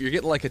 and you're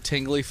getting like a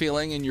tingly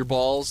feeling in your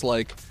balls,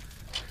 like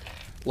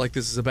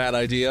this is a bad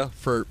idea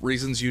for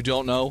reasons you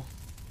don't know.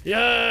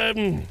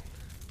 Leave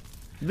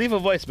a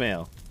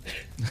voicemail.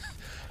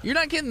 You're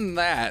not getting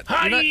that.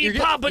 Hi, you're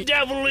Papa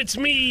Devil, it's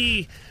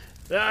me,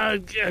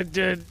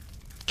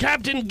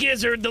 Captain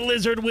Gizzard, the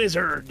Lizard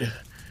Wizard.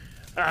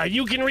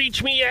 You can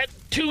reach me at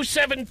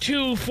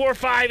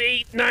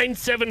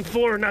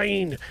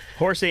 272-458-9749.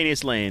 Horse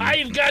Anus Lane.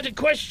 I've got a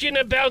question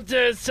about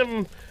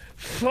some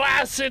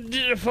flaccid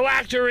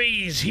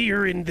phylacteries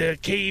here in the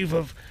cave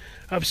of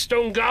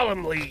Stone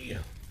Golemly.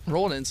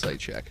 Roll an insight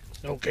check.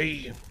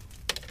 Okay.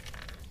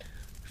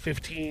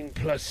 15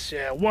 plus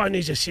 1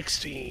 is a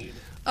 16.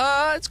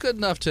 It's good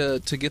enough to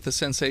get the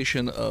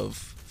sensation of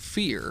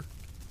fear.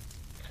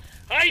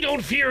 I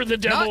don't fear the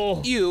devil.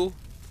 Not you.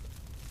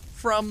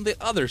 From the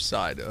other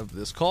side of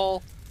this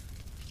call,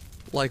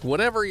 like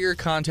whatever you're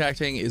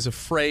contacting is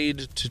afraid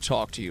to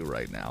talk to you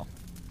right now.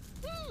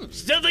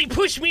 So they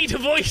push me to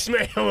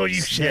voicemail,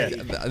 you say?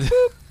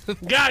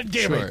 God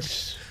damn Sure.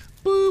 it.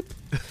 Boop.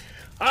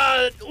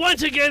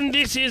 Once again,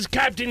 this is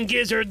Captain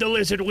Gizzard, the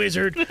Lizard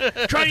Wizard,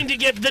 trying to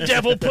get the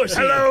devil pussy.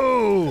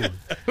 Hello!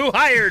 Who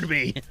hired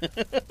me?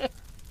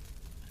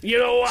 You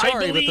know, I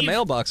Sorry, believe... but the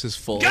mailbox is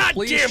full. God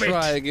Please damn it.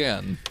 try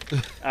again.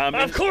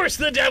 Of course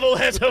the devil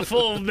has a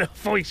full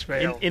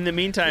voicemail. In the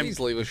meantime, Please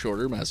leave a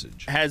shorter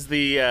message. has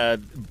the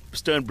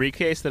stone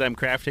briefcase that I'm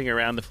crafting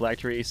around the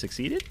phylactery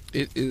succeeded?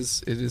 It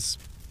is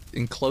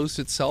enclosed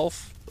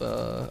itself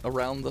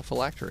around the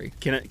phylactery.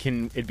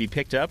 Can it be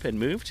picked up and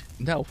moved?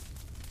 No.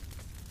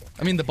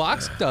 I mean, the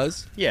box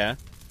does, Yeah,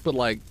 but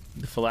like,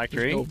 the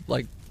phylactery. there's no,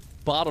 like,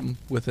 bottom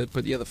with it,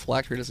 but yeah, the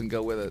phylactery doesn't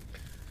go with it.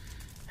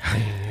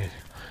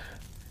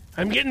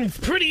 I'm getting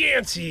pretty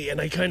antsy,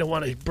 and I kind of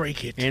want to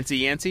break it.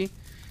 Antsy Yancy?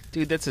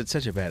 Dude, that's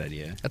such a bad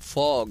idea. That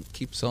fog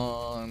keeps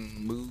on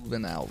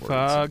moving outwards.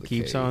 Fog of the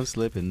keeps cave. on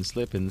slipping.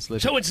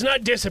 So it's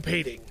not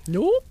dissipating.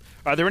 Nope.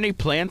 Are there any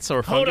plants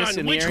or Hold fungus on,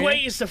 in the which area? way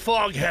is the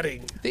fog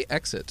heading? They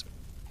exit.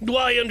 Do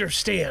I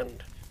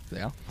understand?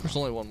 Yeah. There's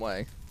only one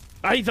way.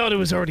 I thought it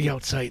was already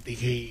outside the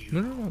cave.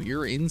 No.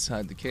 You're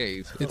inside the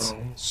cave. It's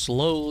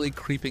slowly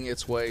creeping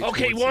its way.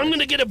 Okay, towards well, I'm it. going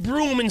to get a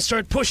broom and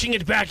start pushing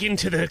it back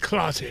into the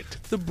closet.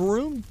 The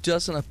broom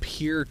doesn't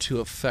appear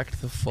to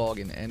affect the fog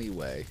in any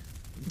way.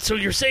 So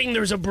you're saying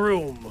there's a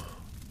broom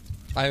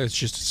I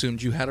just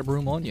assumed you had a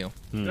broom on you.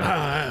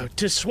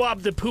 to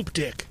swab the poop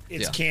dick.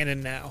 It's Yeah.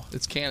 canon now.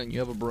 It's canon. You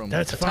have a broom.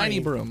 That's it's a tiny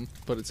fine. broom,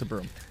 but it's a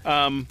broom.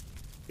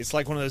 It's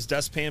like one of those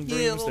dustpan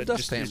brooms Yeah, little that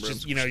dustpan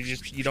just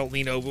brooms. you don't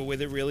lean over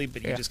with it really,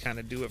 but you Yeah. just kind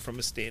of do it from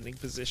a standing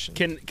position.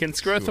 Can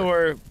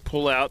Skrothor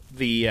pull out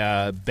the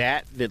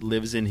bat that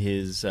lives in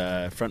his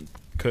front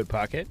coat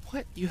pocket?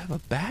 What? You have a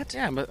bat?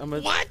 Yeah, I'm a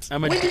What?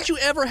 I'm a, When did you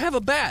ever have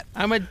a bat?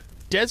 I'm a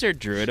desert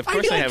druid. Of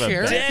course I have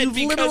care. a bet. Dead You've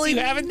because literally you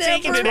haven't never-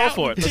 taken it Let's roll out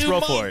for it. in Let's 2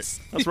 roll for it. months.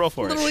 Let's roll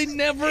for it. Literally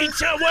never.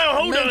 Well,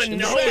 hold on,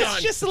 mentioned hold that. on.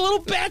 It's just a little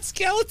bat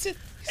skeleton.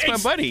 It's my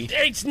buddy.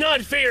 It's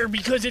not fair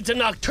because it's a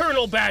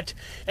nocturnal bat,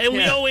 and we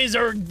Yeah. always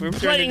are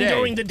playing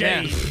during the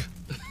day.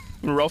 Yeah.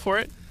 Wanna roll for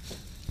it?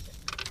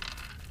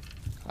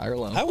 Higher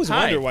low. I was Hi.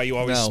 wondering why you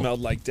always No. smelled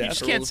like You death.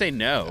 just can't say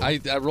no. I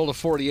rolled a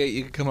 48.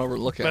 You can come over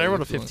and look at it. but I rolled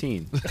a if you want.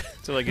 15.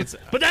 So like it's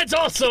But that's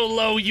also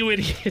low, you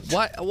idiot.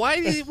 Why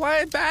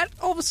a bat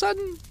all of a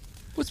sudden?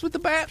 What's with the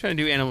bat? trying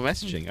to do animal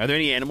messaging. Are there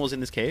any animals in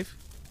this cave?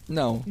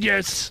 No.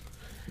 Yes.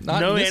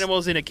 Not no in this-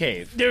 animals in a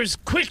cave. There's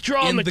quick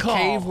draw in on the call.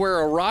 cave where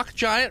a rock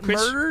giant Chris-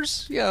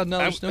 murders? Yeah, no,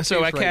 there's no So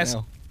caves I right cast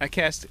now. I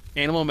cast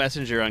Animal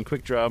Messenger on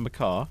Quick Draw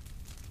Macaw.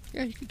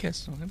 Yeah, you can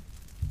cast it on him.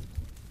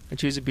 I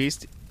choose a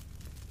beast,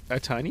 a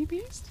tiny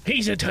beast,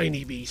 He's a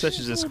tiny beast. such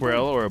as a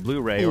squirrel or a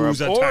Blu-ray or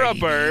Who's a a tiny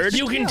bird.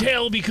 You can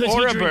tell because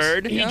Or he a drinks,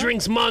 bird. he Yeah.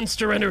 drinks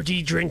Monster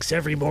Energy drinks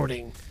every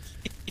morning.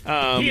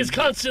 He is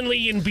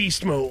constantly in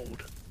beast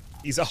mode.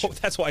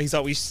 That's why he's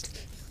always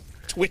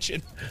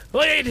twitching.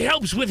 Well, it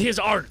helps with his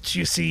arts,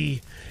 you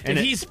see. And And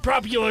it- he's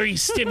properly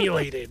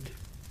stimulated.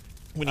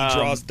 When he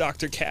draws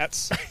Dr.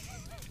 Katz.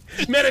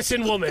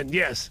 Medicine woman,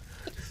 yes.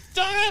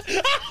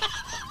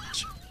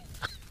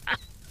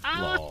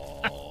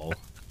 Lol.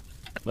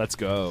 Let's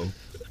go.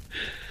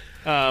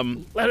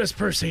 Let us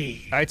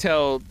proceed. I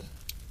tell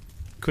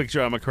Quick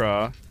Draw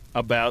Macaw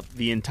about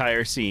the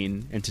entire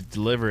scene and to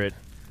deliver it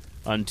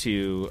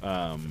unto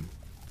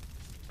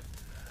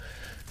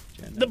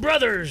The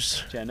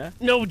brothers. Jenna.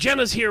 No,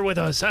 Jenna's here with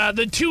us.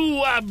 The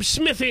two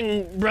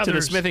smithing brothers. To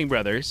the Smithing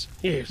brothers,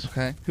 Yes.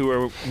 Okay. who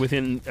are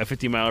within a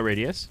 50-mile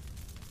radius.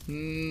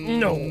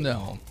 No.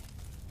 No.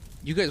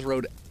 You guys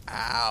rode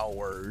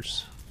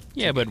hours.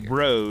 Yeah, but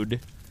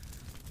road.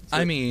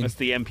 I mean, That's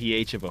the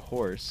MPH of a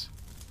horse.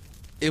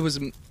 it was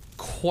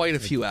quite a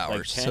few like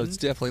hours, so 10? it's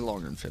definitely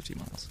longer than 50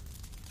 miles.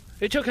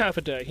 It took half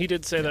a day. He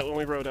did say that when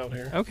we rode out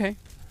here. Okay.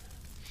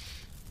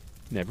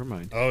 Never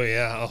mind. Oh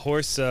yeah, a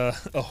horse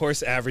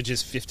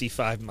averages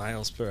 55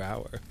 miles per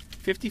hour.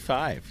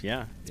 55,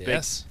 yeah.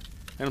 Yes.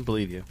 I don't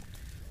believe you.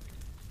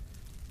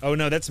 Oh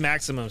no, that's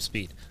maximum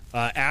speed.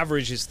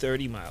 Average is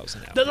 30 miles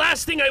an hour. The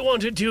last thing I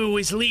want to do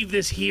is leave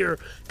this here,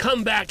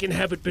 come back and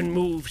have it been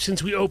moved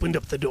since we opened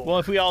up the door. Well,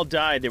 if we all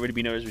died, there would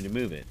be no reason to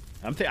move it.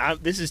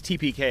 This is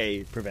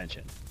TPK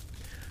prevention.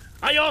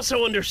 I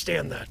also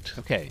understand that.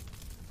 Okay.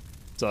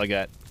 That's all I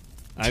got.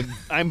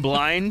 I'm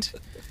blind,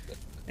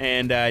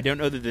 and I don't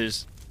know that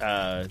there's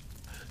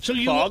So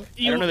you, fog.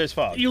 you I don't know there's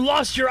fog. You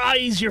lost your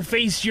eyes, your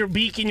face, your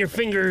beak, and your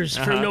fingers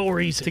for no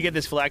reason. to get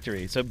this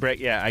phylactery. So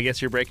I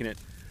guess you're breaking it.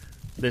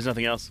 There's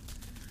nothing else.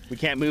 We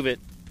can't move it.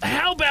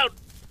 How about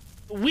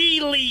we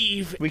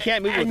leave? We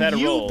can't move it and without a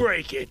you roll.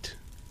 break it.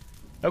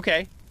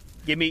 Okay.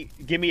 Give me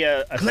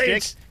a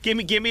Clarence.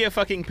 stick. Give me a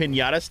fucking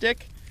pinata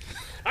stick.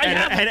 I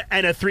have,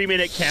 And a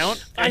 3-minute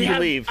count, I and you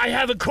have, leave. I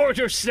have a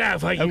quarter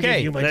staff I can give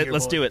Okay, you, my dear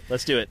let's boy. do it.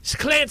 Let's do it.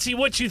 Clancy,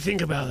 what you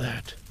think about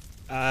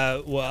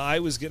that? Well, I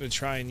was gonna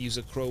try and use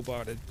a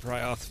crowbar to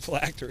pry off the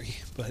phylactery,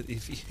 but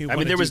if you, I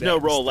mean, there was no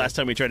roll last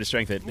time we tried to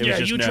strengthen it. It was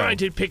just you no. tried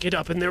to pick it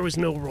up, and there was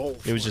no roll.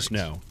 It was for just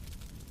no.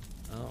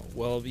 Oh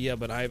well, yeah,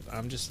 but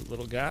I'm just a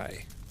little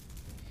guy.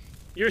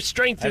 Your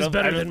strength I is don't-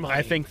 better I don't- than mine.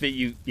 I think that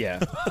you,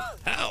 yeah.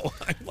 How?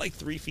 I'm like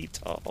 3 feet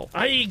tall.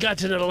 I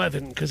got an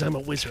 11 because I'm a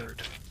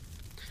wizard.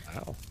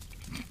 Wow.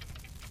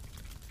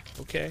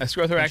 Okay. A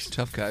Scrothorax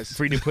Tough guys.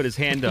 free to put his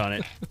hand on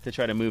it to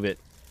try to move it.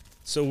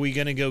 So we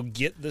gonna go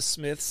get the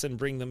Smiths and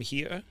bring them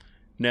here?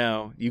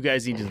 No, you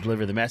guys need to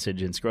deliver the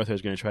message, and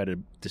Scrothor's going to try to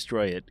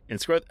destroy it. And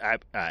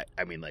I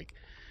mean, like,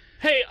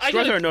 Hey, I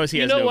Scrothor gotta, knows he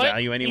you has know no what?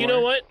 value anymore. You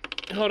know what?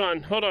 Hold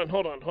on.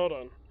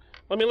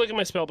 Let me look at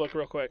my spell book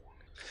real quick.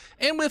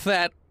 And with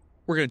that,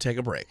 we're going to take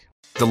a break.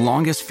 The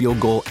longest field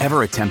goal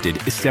ever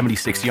attempted is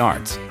 76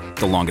 yards.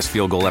 The longest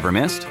field goal ever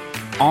missed?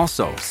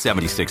 Also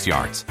 76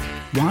 yards.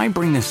 Why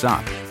bring this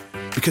up?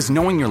 Because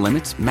knowing your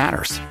limits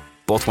matters,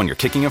 both when you're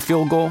kicking a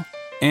field goal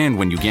and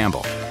when you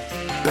gamble.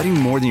 Betting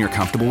more than you're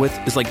comfortable with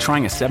is like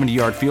trying a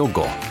 70-yard field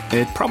goal.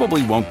 It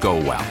probably won't go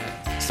well.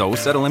 So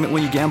set a limit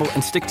when you gamble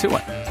and stick to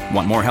it.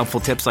 Want more helpful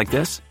tips like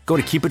this? Go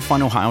to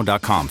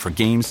keepitfunohio.com for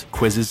games,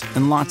 quizzes,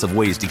 and lots of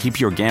ways to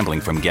keep your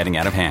gambling from getting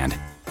out of hand.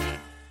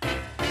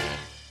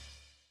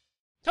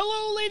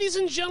 Hello, ladies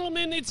and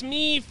gentlemen. It's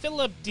me,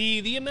 Philip D.,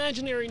 the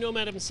imaginary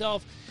nomad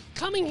himself,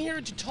 coming here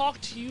to talk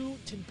to you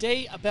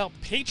today about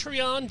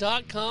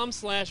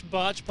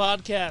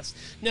patreon.com/botchpodcast.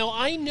 Now,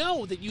 I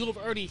know that you have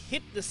already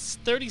hit the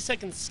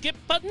 30-second skip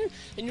button,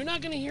 and you're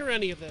not going to hear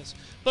any of this.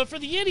 But for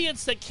the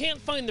idiots that can't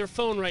find their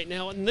phone right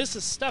now, and this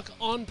is stuck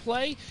on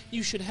play,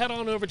 you should head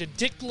on over to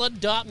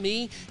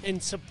dickblood.me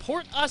and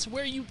support us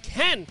where you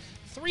can.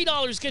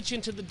 $3 gets you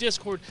into the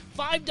Discord.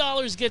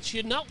 $5 gets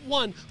you not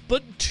one,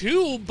 but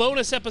 2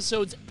 bonus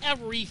episodes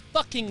every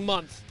fucking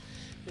month.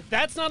 If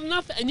that's not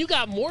enough and you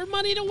got more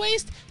money to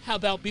waste, how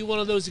about be one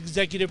of those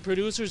executive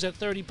producers at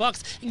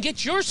 $30 and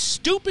get your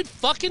stupid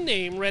fucking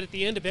name read at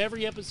the end of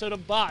every episode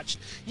of Botched?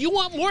 You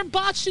want more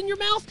Botched in your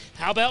mouth?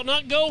 How about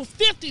not go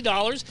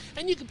 $50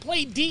 and you can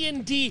play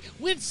D&D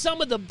with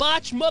some of the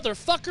Botched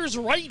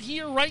motherfuckers right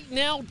here, right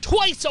now,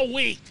 twice a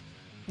week?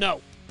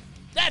 No,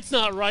 that's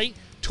not right.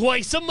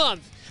 Twice a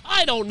month.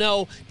 I don't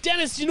know.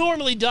 Dennis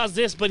normally does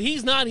this, but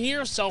he's not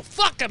here, so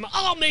fuck him.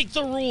 I'll make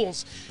the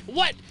rules.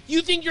 What?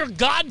 You think you're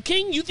God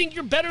King? You think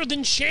you're better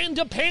than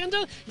Shanda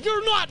Panda?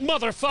 You're not,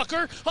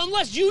 motherfucker,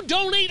 unless you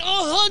donate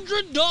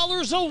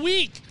 $100 a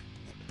week.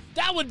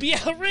 That would be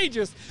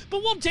outrageous,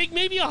 but we'll take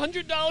maybe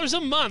 $100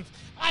 a month.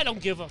 I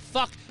don't give a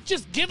fuck.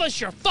 Just give us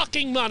your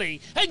fucking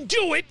money, and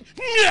do it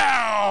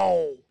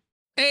now!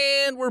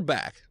 And we're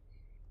back.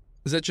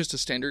 Is that just a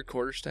standard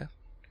quarterstaff?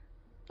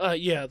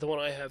 Yeah, the one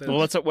I have.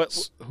 Well,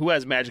 who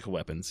has magical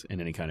weapons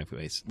in any kind of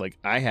ways? Like,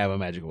 I have a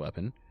magical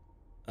weapon.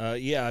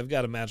 Yeah, I've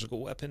got a magical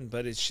weapon,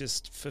 but it's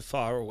just for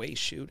far away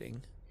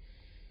shooting.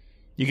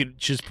 You could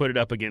just put it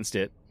up against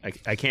it.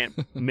 I can't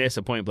miss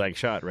a point-blank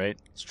shot, right?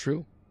 It's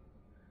true.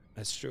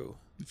 That's true.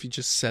 If you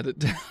just set it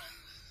down,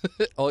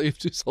 all you have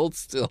to do is hold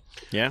still.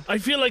 Yeah? I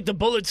feel like the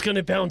bullet's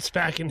gonna bounce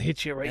back and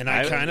hit you right And now.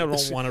 I kind of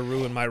don't want to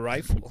ruin my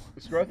rifle.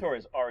 Skrothor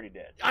is already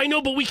dead. I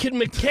know, but we can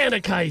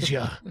mechanicize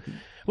you.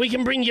 We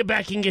can bring you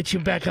back and get you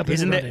back up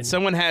Isn't and it? running.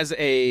 Someone has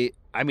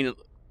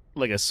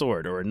like a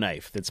sword or a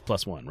knife that's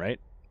 +1, right?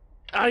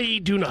 I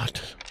do not.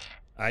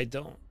 I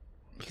don't.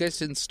 You guys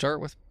didn't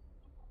start with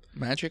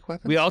magic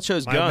weapons? We all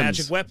chose My guns.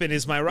 magic weapon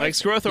is my rifle. Like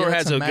Skrothor Yeah,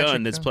 has that's a a magic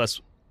gun that's gun.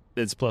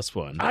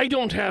 +1. I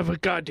don't have a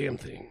goddamn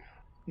thing.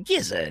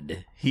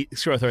 Gizzard.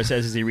 Skrothor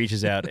says as he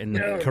reaches out and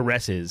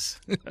caresses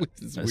With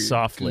his weird,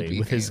 softly goopy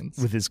with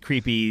hands. his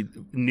creepy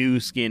new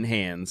skin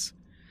hands.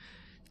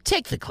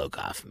 Take the cloak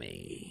off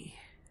me.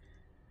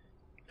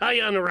 I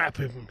unwrap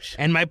him.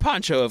 And my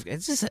poncho of...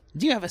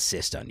 do you have a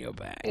cyst on your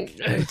back?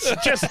 It's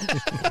just,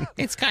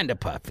 It's kind of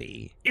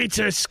puffy. it's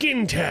a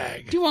skin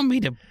tag. Do you want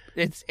me to...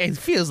 It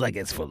feels like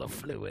it's full of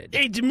fluid.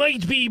 It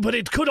might be, but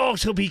it could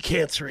also be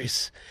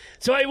cancerous.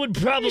 So I would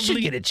You should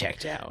probably... get it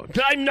checked out.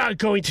 I'm not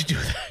going to do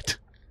that.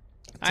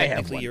 I have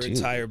Technically, one, your too.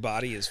 entire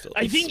body is filled.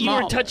 I think you are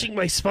Smaller. touching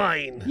my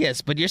spine.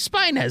 Yes, but your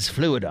spine has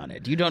fluid on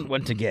it. You don't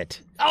want to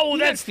get... Oh, You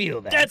that's feel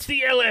that. That's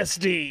the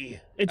LSD.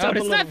 It's Oh, up a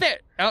it's little. not there.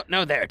 Oh,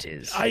 no, there it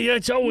is.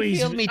 It's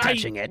always. feel me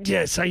touching it?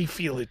 Yes, I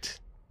feel it.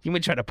 You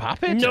would try to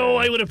pop it? No,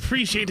 or- I would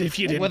appreciate it if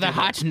you didn't. With a do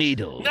hot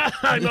needle. it.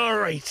 I'm all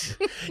right.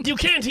 You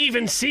can't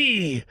even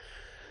see.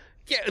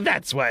 Yeah,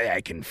 that's why I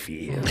can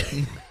feel.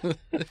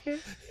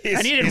 His,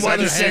 I needed his one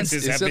other sense- senses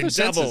His have other been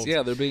senses, doubled.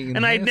 yeah, they're being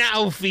And I enhanced.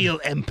 now feel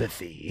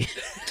empathy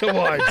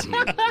towards you.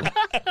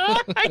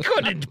 I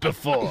couldn't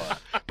before,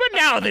 but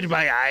now that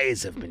my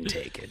eyes have been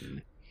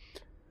taken,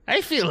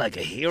 I feel like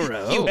a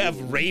hero. You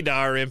have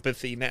radar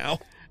empathy now.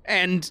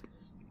 And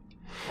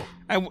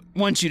I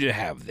want you to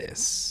have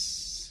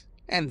this,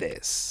 and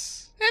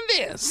this, and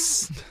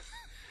this.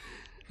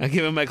 I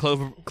give him my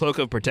cloak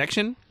of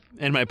protection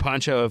and my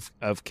poncho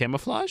of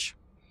camouflage.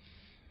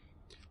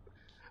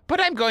 But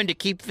I'm going to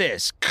keep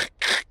this.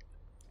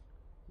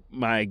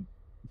 My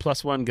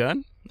 +1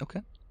 gun.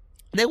 Okay.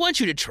 And I want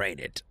you to train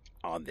it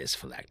on this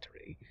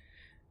phylactery.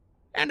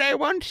 And I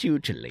want you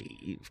to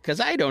leave,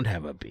 because I don't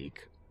have a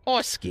beak,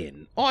 or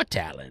skin, or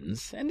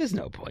talons, and there's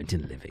no point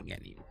in living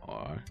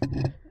anymore.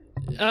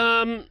 God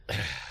damn.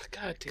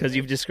 Because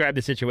you've described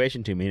the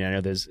situation to me, and I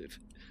know there's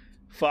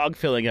fog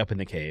filling up in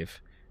the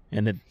cave,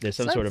 and that there's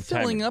some It's sort not of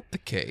filling timer. up the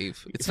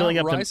cave. It's filling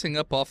not up the- rising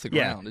up off the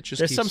Yeah, ground. It just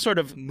there's keeps some sort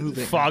of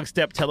moving. fog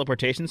step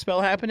teleportation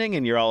spell happening,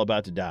 and you're all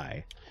about to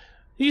die.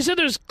 You said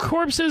there's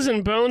corpses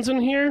and bones in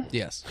here,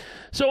 Yes.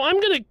 so I'm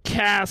gonna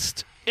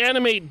cast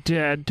Animate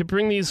Dead to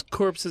bring these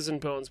corpses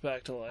and bones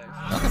back to life.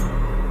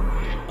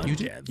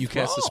 You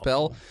cast a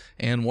spell,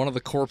 and one of the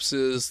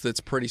corpses that's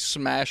pretty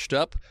smashed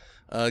up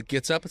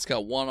gets up. It's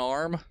got one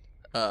arm,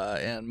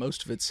 and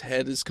most of its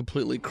head is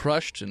completely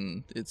crushed,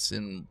 and it's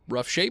in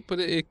rough shape, but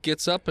it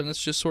gets up, and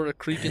it's just sort of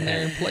creeping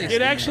there in place.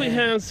 It actually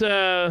has.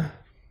 Yeah.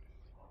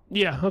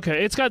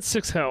 Okay. It's got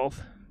 6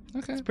 health.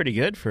 Okay. It's pretty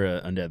good for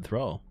an undead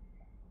thrall.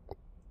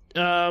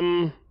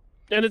 And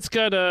it's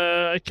got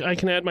I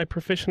can add my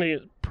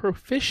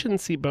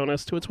proficiency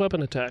bonus to its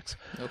weapon attacks.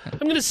 Okay.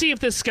 I'm gonna see if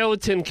this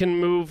skeleton can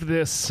move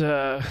this.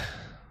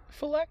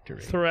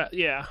 Phylactery.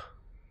 Yeah,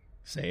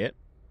 Say it.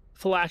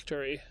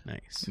 phylactery.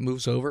 Nice. It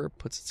moves over,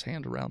 puts its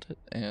hand around it,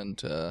 and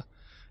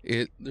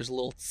there's a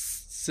little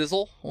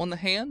sizzle on the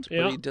hand,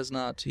 Yeah. but he does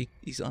not.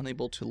 He's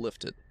unable to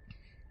lift it.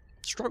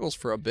 Struggles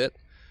for a bit.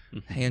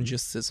 Hand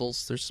just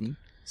sizzles. There's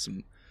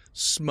some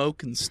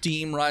smoke and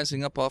steam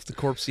rising up off the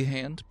corpsey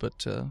hand,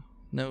 but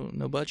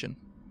no budging.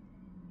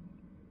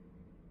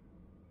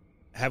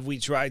 Have we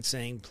tried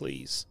saying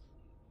please?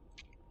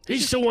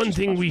 It's the one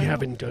thing we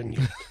haven't done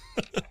yet.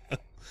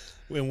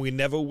 When we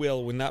never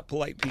will. We're not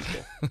polite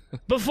people.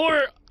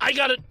 Before I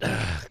got it.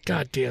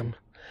 God damn.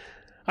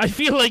 I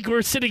feel like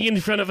we're sitting in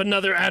front of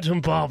another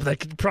atom bomb that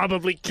could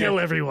probably kill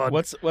everyone.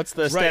 What's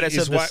the status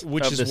of this?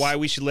 Which is why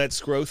we should let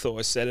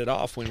Scrothor set it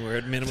off when we're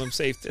at minimum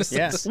safe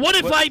distance. Yeah. What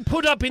if I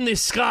put up in the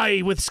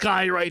sky with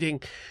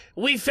skywriting,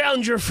 "We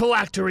found your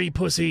phylactery,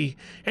 pussy,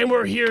 and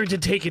we're here to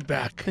take it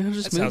back"?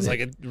 That sounds like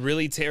a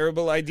really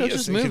terrible idea,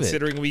 just move it.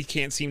 considering we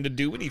can't seem to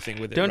do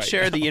anything with it. Don't right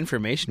share now. the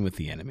information with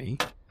the enemy.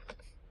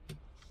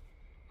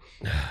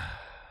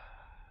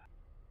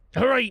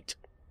 All right.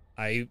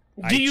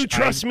 Do you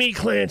trust me,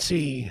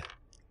 Clancy?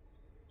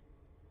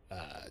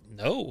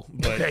 No,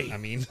 but Okay. I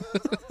mean,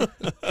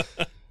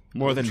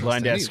 More than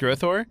blind ass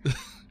Scrothor?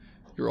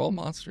 You're all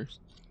monsters.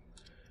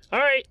 All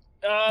right.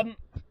 I'm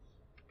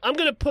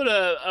gonna put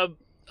a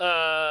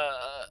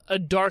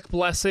dark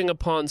blessing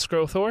upon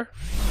Scrothor.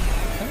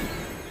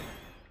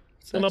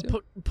 I'm gonna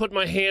put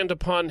my hand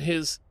upon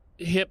his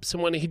hips,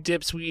 and when he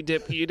dips, we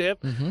dip, you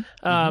dip.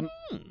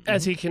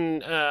 As he can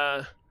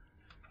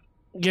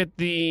get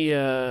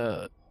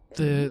the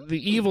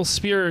evil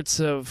spirits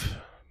of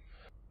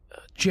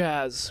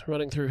jazz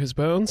running through his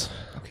bones.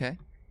 Okay.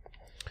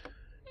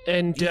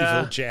 And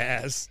evil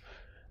jazz.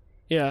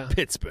 yeah,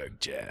 Pittsburgh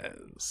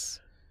Jazz.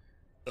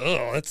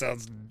 Oh, that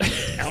sounds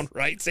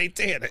downright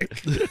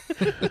satanic.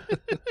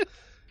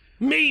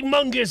 may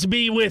Mungus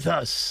be with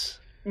us,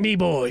 me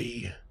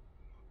boy.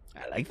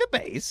 I like the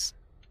bass.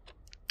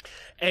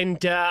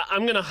 And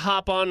I'm gonna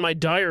hop on my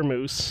dire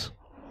moose.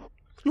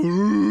 So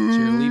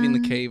you're leaving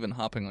the cave and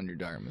hopping on your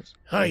dire moose.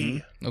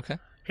 Hi. Okay.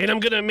 And I'm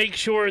gonna make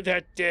sure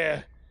that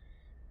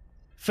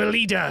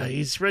Felida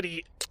is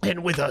ready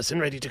and with us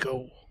and ready to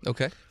go.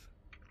 Okay.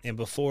 And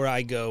before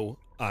I go,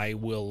 I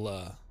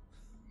will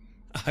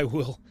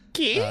help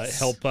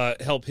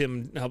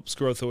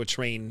Scrothor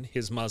train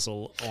his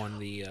muzzle on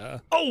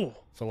the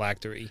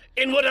phylactery.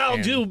 And what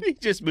I'll do, He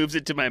just moves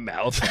it to my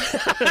mouth.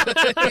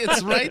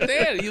 It's right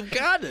there. You've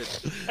got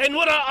it. and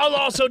what I'll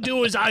also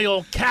do is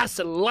I'll cast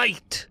a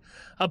light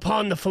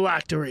upon the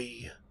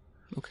phylactery.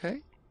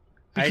 Okay.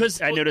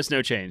 Because I noticed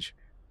no change.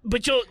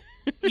 But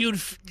He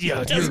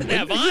doesn't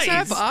have You eyes. just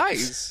have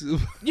eyes.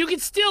 you can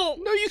still.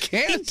 No, you He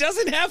can't.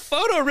 doesn't have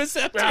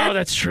photoreceptors. Oh,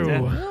 that's true.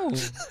 No.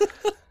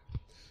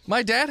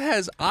 My dad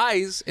has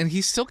eyes, and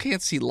he still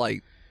can't see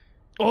light.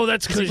 Oh,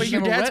 that's because But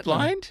your have a dad's retina.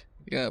 blind?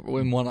 Yeah,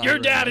 in one eye. your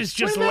dad is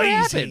just When did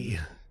that lazy.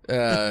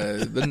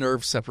 The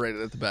nerve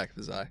separated at the back of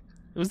his eye.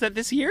 Was that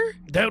this year?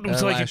 That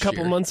was like a last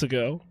couple year. months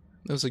ago.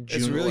 That was like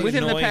It's June. really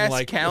Within the annoying, past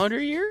like- calendar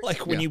year?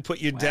 Like when Yeah. you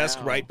put your desk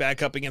Wow. right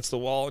back up against the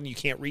wall and you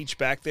can't reach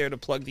back there to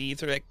plug the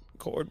Ethernet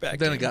cord back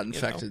Then in, it got you know?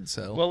 infected.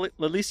 So Well, at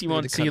least you They had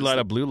won't to see cut a lot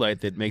his- of blue light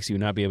that makes you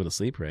not be able to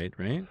sleep right?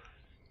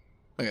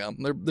 yeah,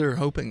 they're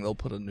hoping they'll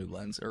put a new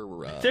lens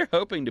or They're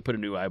hoping to put a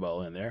new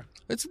eyeball in there.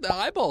 it's the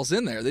eyeballs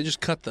in there. They just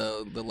cut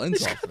the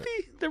lens off of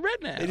it. The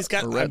retina. They just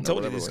got, Or I retina, told you,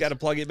 whatever they it just was. got to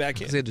plug it back in.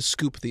 Because they had to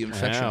scoop the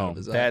infection out of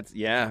his eye. That's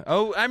yeah.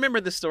 Oh, I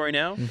remember this story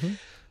now.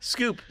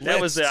 Scoop.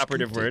 That was the Let's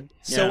operative scoop it. word.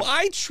 So Yeah.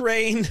 I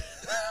train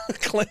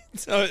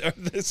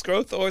the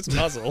Scrothor's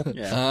muzzle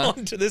Yeah.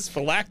 onto this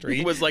phylactery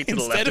It was like to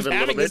the instead left of of it a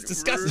having little this bit.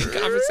 disgusting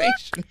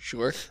conversation.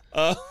 Sure.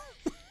 Uh,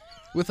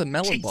 With a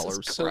melon Jesus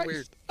baller. So Christ.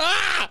 weird.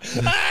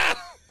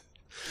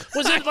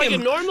 Was it like a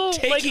normal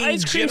like taking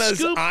ice cream Jenna's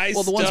scoop? eye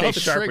Well, the one's stuff. with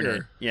the sharpener.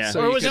 trigger. Yeah.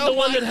 So Or you was it can- the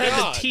one that had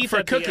God. the teeth for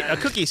at the a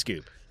end? cookie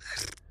scoop.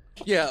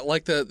 Yeah,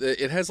 like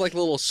it has like a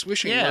little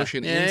swishing Yeah.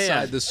 motion Yeah, inside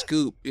yeah. the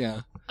scoop.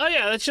 Yeah. Oh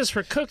yeah, that's just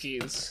for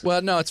cookies.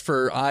 Well, no, it's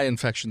for eye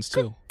infections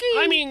too.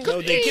 I mean,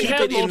 No, they you can keep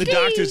have it in the multiple-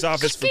 doctor's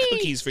office for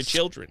cookies for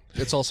children.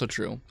 It's also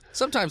true.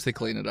 Sometimes they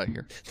clean it out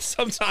here.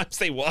 Sometimes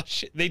they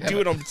wash it. They do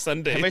it on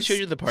Sundays. Have I showed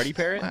you the party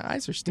parrot? My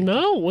eyes are stinky.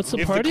 No, what's the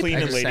If the party? clean- I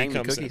Cleaning just lady sang the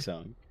comes cookie in.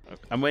 song.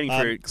 I'm waiting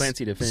for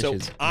Clancy to finish So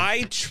his.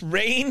 I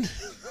train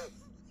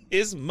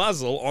his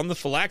muzzle on the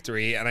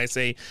phylactery, and I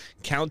say,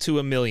 "Count to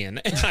 1,000,000,"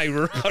 and I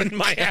run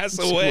my ass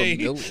To a away.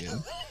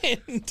 million.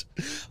 And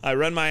I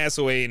run my ass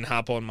away and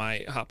hop on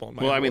my.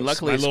 Well, I mean,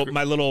 horse. luckily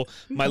my little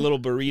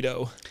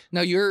burrito.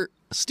 Now your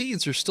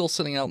steeds are still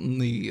sitting out in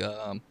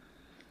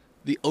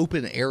the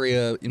open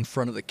area in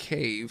front of the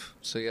cave.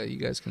 So yeah, you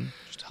guys can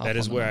just hop. That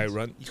is on where I those.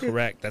 run.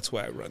 Correct. That's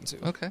where I run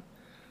to. Okay.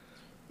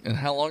 And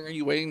how long are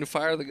you waiting to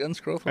fire the gun,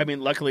 Scrothor? I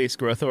mean, luckily,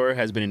 Scrothor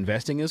has been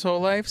investing his whole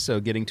life,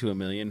 so getting to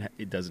 1,000,000,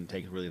 it doesn't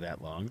take really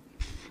that long.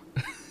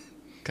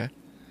 Okay.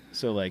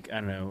 So, like, I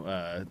don't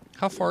know,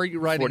 How far are you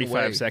riding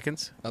 45 away,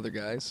 seconds, other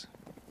guys?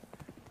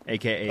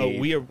 a.k.a. Oh,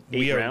 we are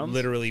 8 rounds.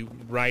 literally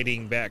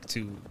riding back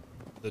to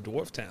the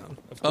dwarf town.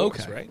 Of course,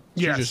 Okay. right? So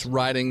Yes. You're just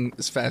riding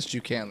as fast as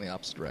you can in the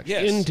opposite direction.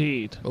 Yes.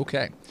 Indeed.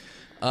 Okay.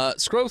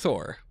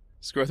 Scrothor,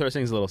 Scrothor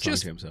sings a little song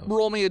just to himself.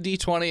 roll me a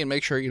d20 and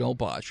make sure you don't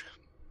botch.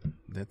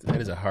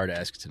 That is a hard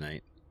ask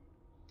tonight.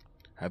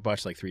 I've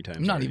botched like 3 times.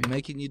 I'm not already. even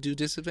making you do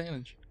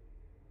disadvantage.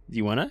 Do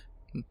you wanna?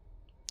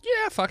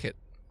 Yeah, fuck it.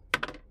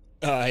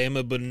 I am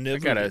a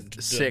benevolent I got a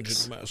dungeon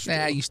 6. master.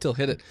 Nah, you still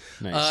hit it.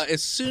 Nice.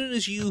 As soon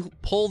as you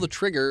pull the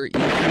trigger, you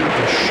hear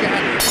the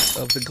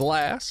shatter of the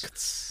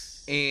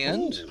glass,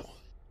 and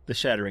The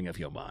shattering of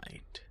your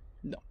mind.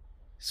 No.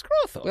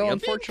 Scrothor. well, you're being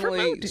unfortunately,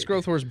 promoted.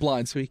 Scrothor's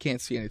blind, so he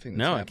can't see anything.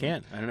 That's no, I happening.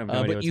 can't. I don't have no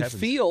idea But what's you happening.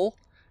 feel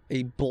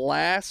A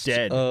blast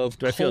Dead. of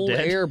Do I feel cold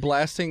dead? air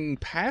blasting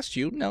past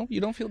you. No, you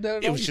don't feel dead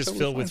at all. It was You're just totally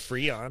filled with fine.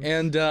 Freon.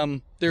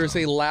 And there's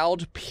a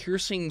loud,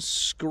 piercing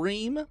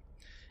scream,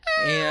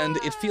 and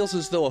it feels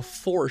as though a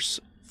force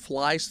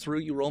flies through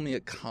you. Roll me a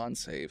con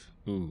save.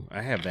 Ooh,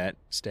 I have that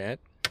stat.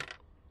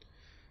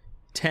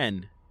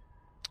 10.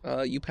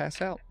 You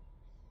pass out.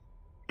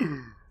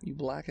 You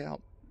black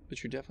out,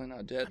 but you're definitely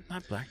not dead. I'm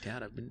not blacked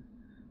out. I've been...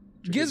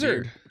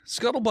 Gizzard,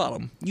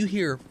 Scuttlebottom, you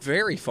hear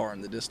very far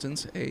in the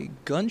distance a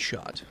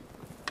gunshot.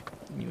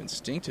 You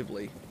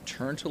instinctively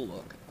turn to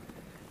look,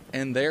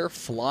 and there,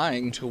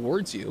 flying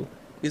towards you,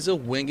 is a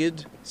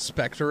winged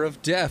specter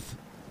of death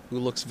who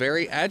looks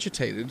very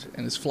agitated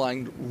and is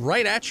flying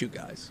right at you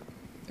guys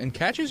and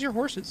catches your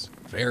horses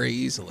very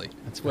easily.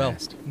 That's well,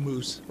 fast.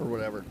 moose or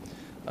whatever.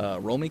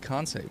 Roll me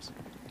con saves.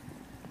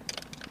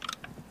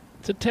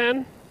 It's a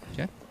 10.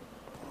 Okay.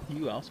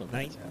 You also...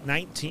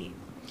 19.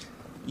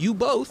 You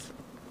both,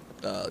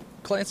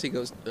 Clancy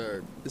is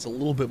a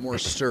little bit more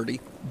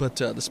sturdy, but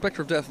the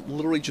Spectre of Death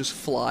literally just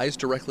flies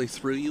directly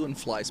through you and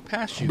flies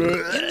past you in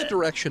the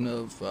direction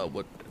of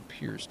what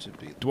appears to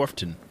be...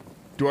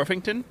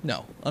 Dwarfington?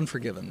 No,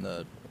 Unforgiven,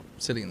 the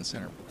city in the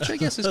center, which I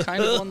guess is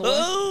kind of on the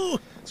way.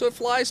 So it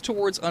flies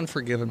towards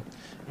Unforgiven,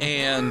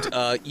 and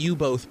you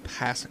both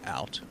pass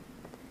out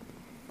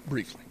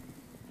briefly.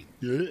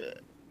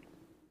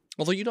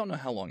 Although you don't know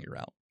how long you're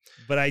out.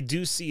 But I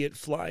do see it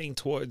flying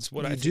towards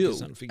what I think do.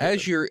 is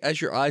Unforgiven.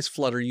 As your eyes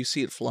flutter, you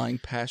see it flying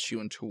past you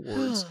and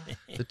towards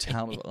the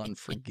town of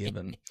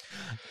Unforgiven.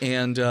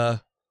 And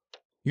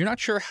you're not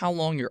sure how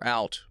long you're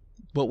out,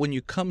 but when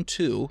you come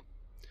to,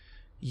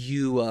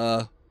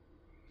 you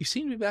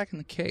seem to be back in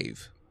the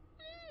cave.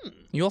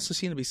 You also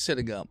seem to be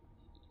sitting up.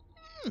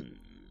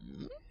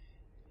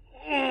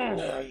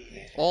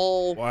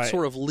 All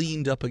sort of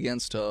leaned up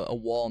against a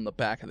wall in the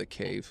back of the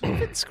cave.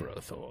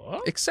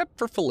 Except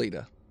for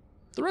Felita.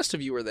 The rest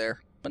of you are there,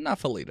 but not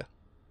Felita.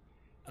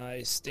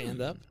 I stand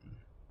up,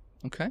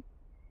 Okay.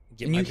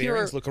 get And my you hear-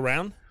 bearings, look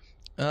around.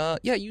 Yeah,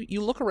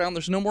 you look around.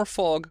 There's no more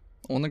fog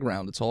on the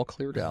ground. It's all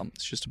cleared out.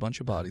 It's just a bunch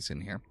of bodies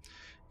in here.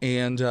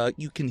 And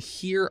you can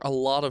hear a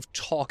lot of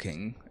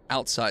talking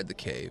outside the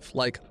cave.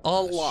 Like,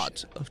 a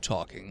lot of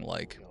talking.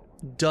 Like,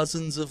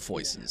 dozens of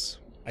voices.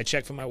 I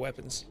check for my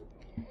weapons.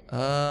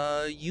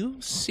 You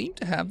seem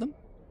to have them.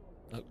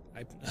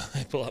 I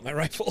pull out my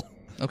rifle,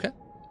 Okay.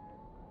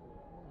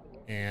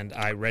 and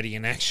I ready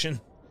in action.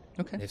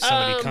 Okay. If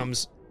somebody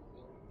comes...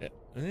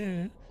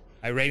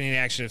 I ready in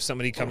action if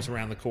somebody comes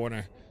around the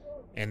corner,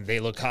 and they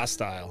look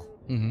hostile.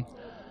 Mm-hmm.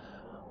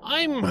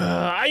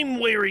 I'm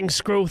wearing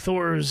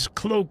Scrothor's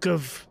cloak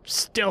of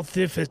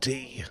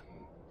stealthifity.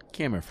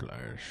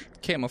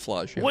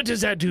 Camouflage. Yeah. What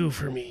does that do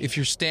for me? If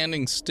you're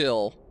standing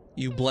still,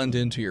 you blend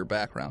into your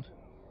background.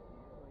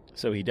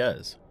 So he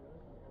does.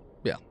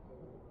 Yeah.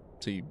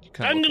 So you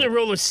kind of... I'm gonna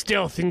roll a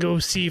stealth and go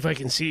see if I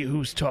can see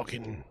who's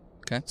talking.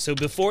 Okay. So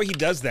before he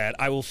does that,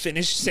 I will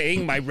finish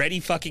saying my ready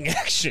fucking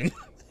action.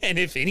 And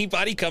if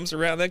anybody comes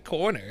around that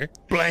corner,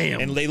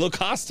 Blam! and they look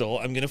hostile,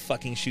 I'm gonna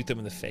fucking shoot them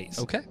in the face.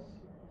 Okay.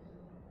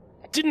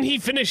 Didn't he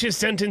finish his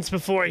sentence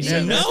before he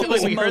said No, that? I feel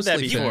like we heard that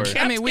Mostly before. finished.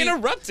 Kept I mean, we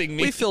interrupting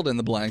me. filled in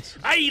the blanks.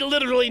 I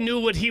literally knew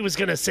what he was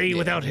gonna say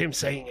without him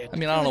saying it. I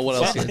mean, I don't know what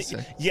else he had to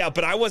say. Yeah,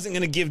 but I wasn't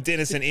gonna give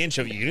Dennis an inch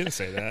of you. You didn't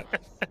say that.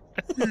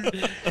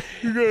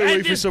 You gotta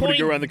wait for somebody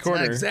to go around the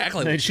corner exactly and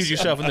what then you shoot said.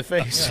 yourself in the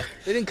face.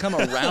 They didn't come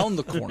around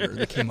the corner.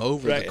 They came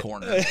over the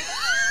corner.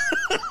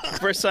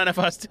 First sign of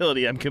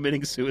hostility, I'm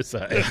committing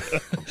suicide.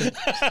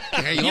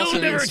 Yeah, you You'll also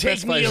never didn't take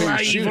specify me who you're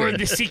alive shooting. or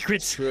the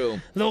secrets. True.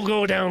 They'll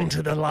go down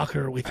to the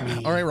locker with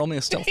me. All right, roll me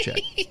a stealth check.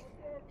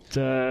 It's,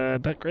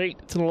 not great.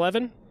 It's an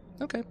 11.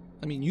 Okay.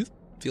 I mean, you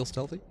feel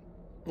stealthy.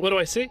 What do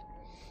I see?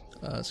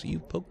 So you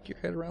poke your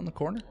head around the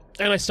corner.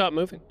 And I stop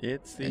moving.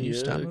 It's the And you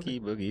stop Oogie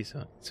Boogie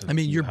song. So I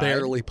mean, you you're hide?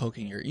 barely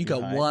poking your... You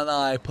got hide? one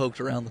eye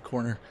poked around the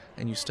corner,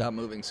 and you stop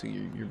moving, so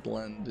you're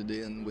blended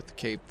in with the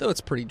cave. Though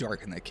it's pretty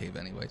dark in that cave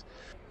anyways.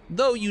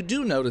 Though you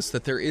do notice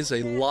that there is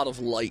a lot of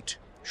light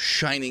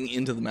shining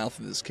into the mouth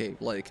of this cave.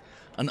 Like,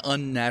 an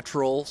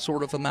unnatural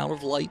sort of amount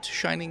of light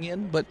shining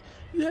in. But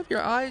you have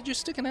your eye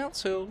just sticking out,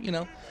 so, you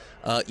know.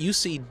 You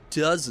see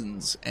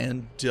dozens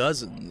and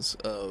dozens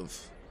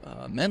of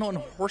men on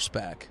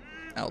horseback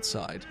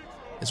outside,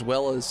 as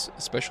well as,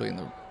 especially in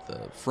the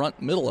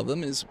front middle of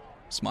them, is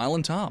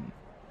Smiling Tom.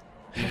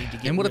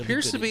 And what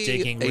appears to be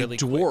a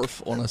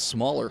dwarf on a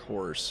smaller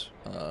horse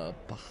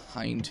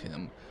behind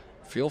him.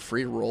 Feel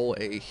free to roll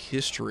a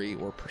history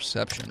or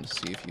perception to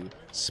see if you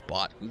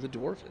spot who the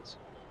dwarf is.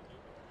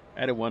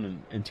 Add a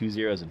 1 and 2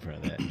 zeros in front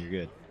of that, and you're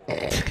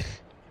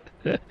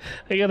good.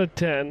 I got a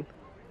 10.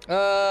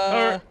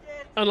 Or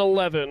an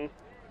 11.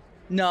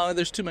 No,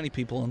 there's too many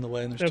people in the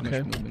way, and there's too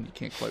Okay. much movement. You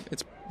can't quite.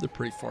 They're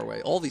pretty far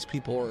away. All these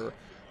people are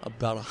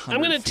about 100.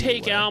 I'm gonna feet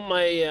take away. out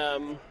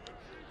my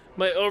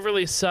my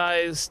overly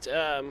sized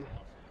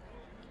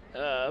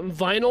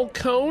vinyl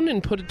cone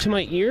and put it to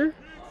my ear,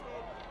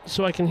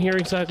 so I can hear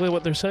exactly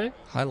what they're saying.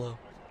 Hilo.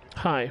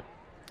 Hi.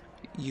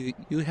 You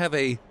have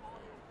a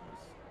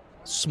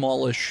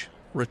smallish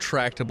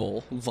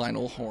retractable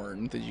vinyl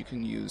horn that you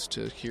can use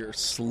to hear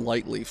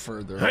slightly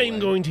further away. I'm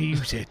going to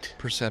use it.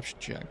 Perception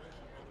check.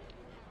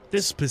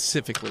 This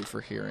Specifically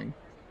for hearing.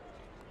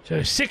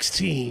 so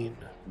 16.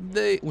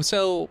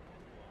 So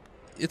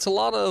it's a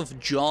lot of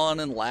John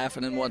and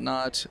laughing and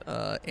whatnot,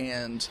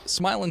 and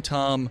Smiling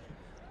Tom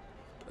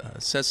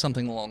says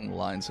something along the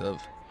lines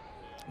of,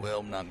 well,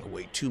 I'm not going to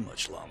wait too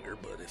much longer,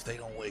 but if they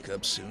don't wake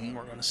up soon,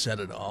 we're going to set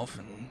it off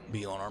and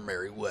be on our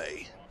merry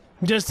way.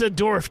 Does the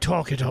dwarf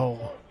talk at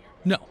all?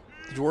 No,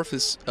 the dwarf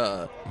is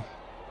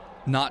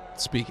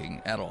not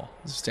speaking at all.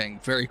 He's staying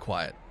very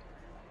quiet,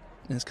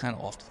 and is kind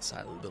of off to the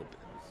side a little bit.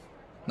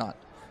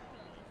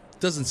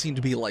 Doesn't seem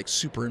to be like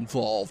super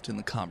involved in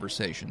the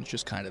conversation. It's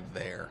just kind of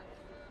there.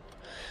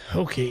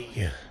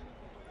 Okay.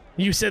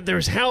 You said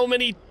there's how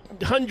many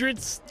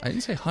hundreds? I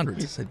didn't say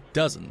hundreds. I said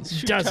dozens.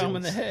 Shoot Dozens. Tom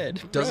in the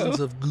head. Dozens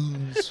of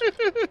goons.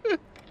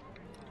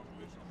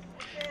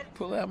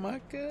 Pull out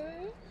my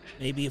gun.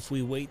 Maybe if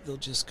we wait, they'll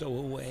just go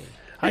away.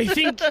 I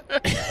think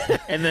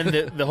And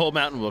then the whole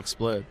mountain will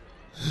explode.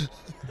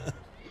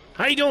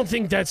 I don't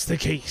think that's the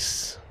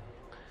case.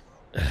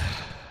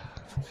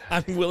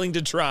 I'm willing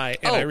to try,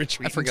 and Oh, I I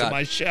retreat into forgot.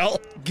 my shell.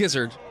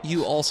 Gizzard,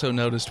 you also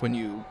noticed when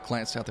you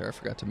glanced out there, I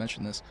forgot to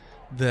mention this,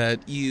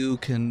 that you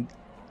can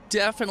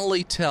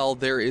definitely tell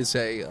there is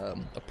a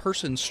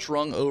person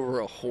strung over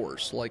a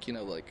horse, like,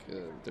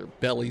 their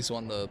bellies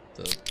on they're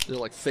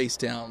like face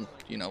down,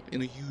 in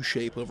a U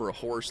shape over a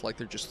horse, like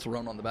they're just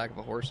thrown on the back of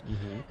a horse,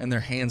 and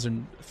their hands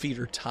and feet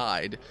are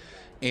tied.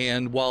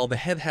 And while the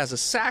head has a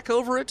sack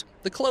over it,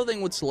 the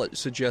clothing would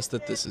suggest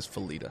that this is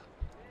Felita.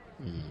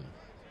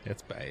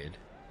 That's bad.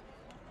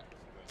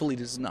 Felita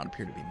does not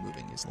appear to be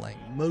moving. He's laying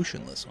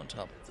motionless on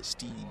top of the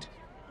steed.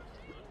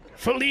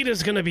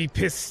 Felita's gonna be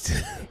pissed.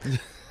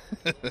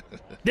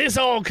 This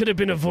all could have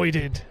been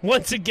avoided.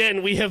 Once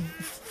again, we have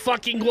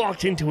fucking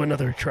walked into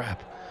another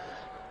trap.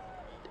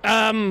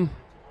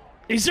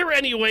 Is there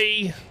any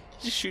way...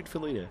 Just shoot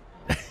Felita.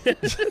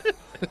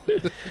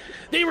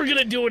 They were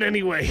gonna do it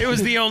anyway. It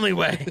was the only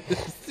way.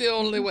 It's the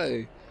only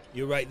way.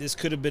 You're right, this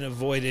could have been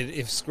avoided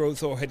if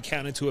Scrothor had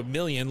counted to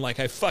 1,000,000 like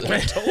I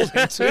fucking told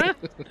him to.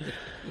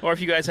 Or if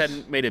you guys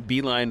hadn't made a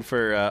beeline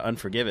for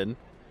Unforgiven.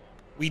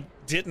 We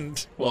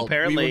didn't. Well,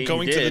 apparently we were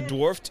going you to did. the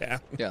Dwarf Town.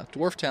 Yeah,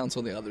 Dwarf Town's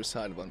on the other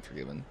side of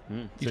Unforgiven.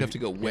 You'd have to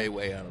go way,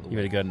 way out of the You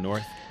way. would have gone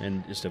north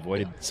and just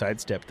avoided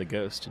sidestep the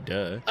ghost.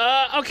 Duh.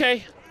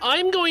 Okay.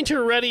 I'm going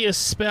to ready a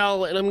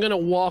spell, and I'm gonna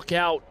walk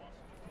out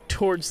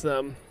towards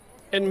them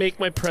and make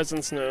my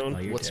presence known. Oh,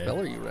 you're What dead.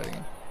 spell are you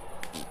readying?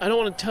 I don't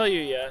want to tell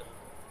you yet.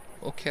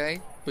 Okay,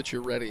 but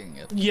you're readying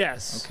it.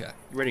 Yes. Okay.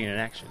 You're ready in an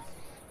action.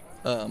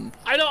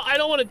 I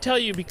don't want to tell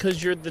you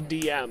because you're the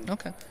DM,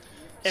 Okay.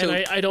 and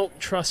So, I don't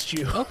trust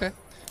you. okay.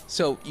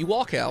 So you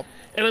walk out.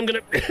 And I'm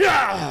gonna.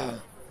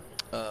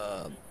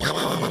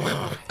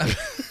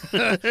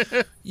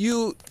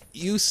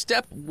 You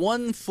step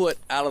 1 foot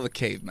out of the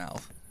cave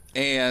mouth,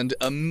 and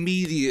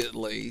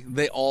immediately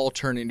they all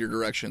turn in your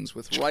directions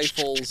with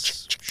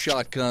rifles,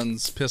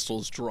 shotguns,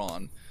 pistols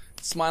drawn.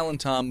 Smiling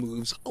Tom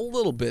moves a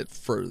little bit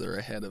further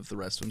ahead of the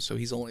rest of them, so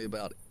he's only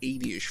about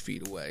 80-ish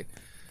feet away.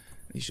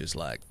 He's just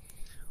like,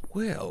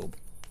 well,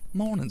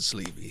 morning,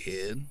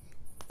 Sleepyhead.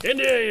 And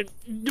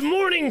good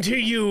morning to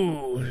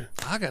you.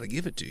 I gotta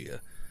give it to you.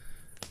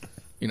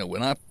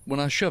 When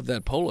I shoved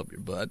that pole up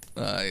your butt,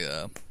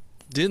 I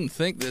didn't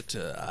think that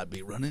I'd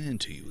be running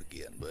into you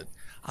again, but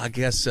I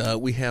guess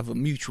we have a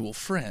mutual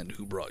friend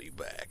who brought you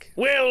back.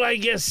 Well, I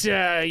guess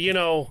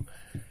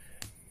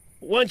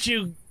once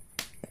you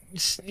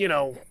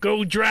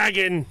go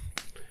dragon.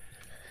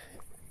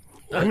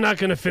 I'm not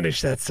going to finish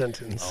that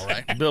sentence. All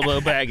right. Bilbo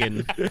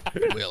Baggin.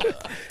 Well,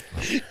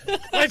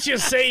 Let's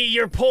just say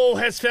your pole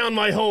has found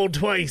my hole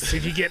twice,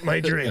 if you get my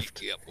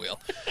drift. yep, well.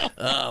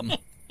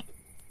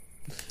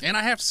 And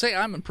I have to say,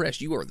 I'm impressed.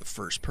 You are the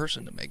first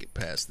person to make it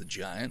past the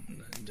giant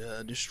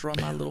and destroy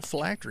my little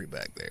phylactery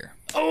back there.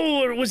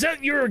 Oh, was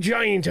that your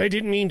giant? I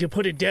didn't mean to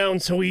put it down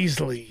so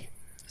easily.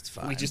 It's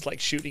fine. We just like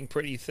shooting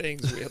pretty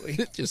things, really.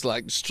 just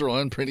like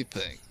destroying pretty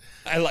things.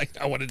 I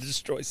wanted to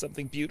destroy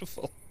something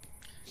beautiful.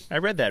 I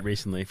read that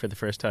recently for the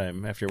first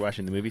time after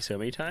watching the movie so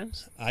many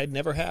times. I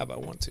never have. I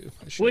want to.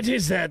 I should. What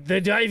is that?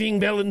 The diving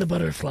bell and the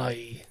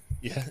butterfly.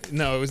 Yeah.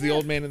 No, it was The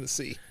Old Man in the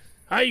Sea.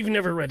 I've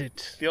never read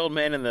it. The Old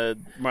Man and the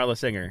Marla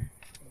Singer.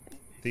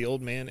 The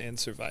Old Man and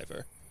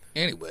Survivor.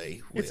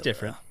 Anyway, It's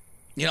different.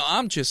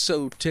 I'm just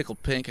so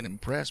tickled pink and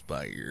impressed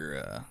by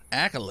your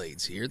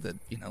accolades here that,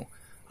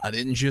 I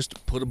didn't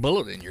just put a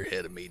bullet in your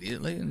head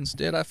immediately.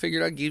 Instead, I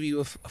figured I'd give you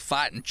a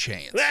fighting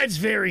chance. That's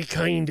very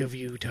kind of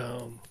you,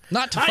 Tom.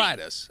 Not to fight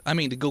us. I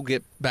mean, to go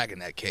get back in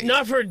that cave.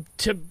 Not for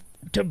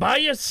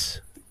Tobias?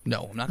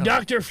 No, I'm not going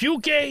Dr.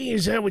 Fuke?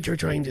 Is that what you're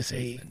trying to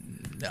say?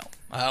 No.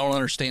 I don't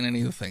understand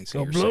any of the things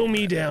Well, you're blow saying.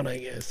 me down, I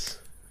guess.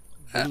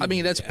 I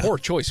mean, that's a poor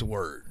choice of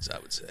words, I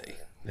would say.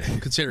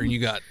 Considering you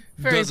got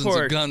Very dozens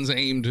poor of guns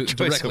aimed choice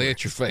directly of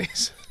at your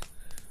face.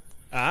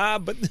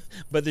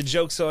 But the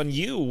joke's on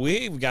you.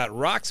 We've got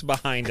rocks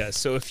behind us,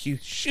 so if you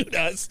shoot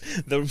us,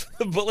 the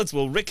bullets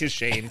will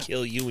ricochet and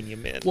kill you and your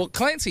men. Well,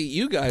 Clancy,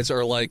 you guys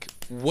are like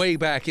way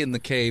back in the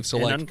cave, so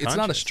And like it's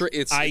not a straight.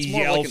 It's more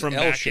yell like an from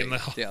L back shape. in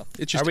the. Yeah,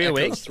 it just Are we echoes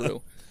awake?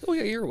 through. Oh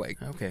yeah, you're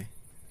awake. Okay.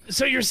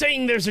 So you're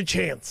saying there's a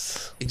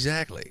chance?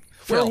 Exactly.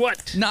 For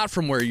what? Not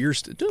from where you're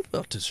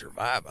well, to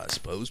survive, I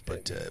suppose.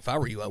 But if I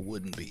were you, I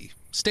wouldn't be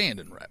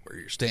standing right where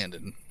you're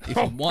standing if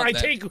you want I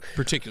that take-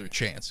 particular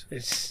chance.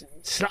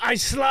 I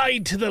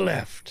slide to the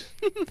left.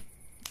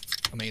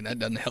 I mean, that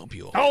doesn't help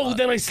you.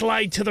 Then I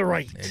slide to the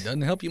right. It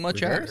doesn't help you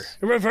much either.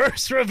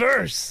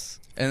 Reverse.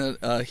 And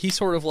he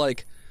sort of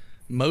like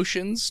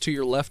motions to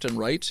your left and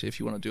right if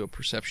you want to do a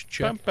perception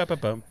check.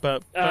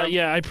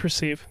 Yeah, I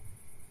perceive.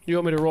 You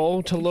want me to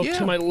roll to look Yeah.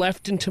 to my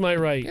left and to my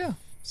right? Yeah,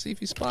 see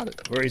if you spot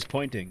it. Where he's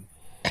pointing.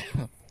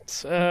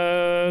 It's,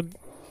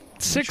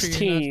 Make sure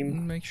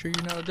 16. Make sure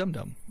you're not a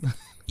dum-dum.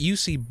 You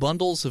see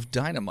bundles of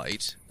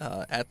dynamite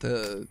at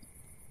the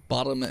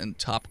bottom and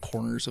top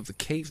corners of the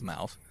cave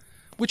mouth,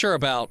 which are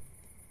about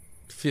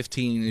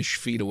 15-ish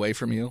feet away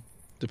from you,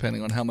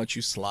 depending on how much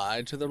you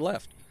slide to the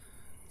left.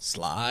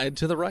 Slide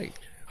to the right.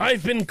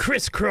 I've been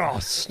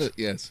crisscrossed.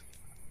 Yes.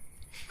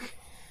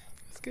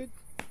 That's good.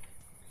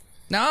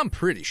 Now, I'm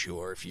pretty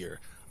sure if you're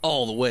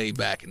all the way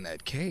back in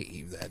that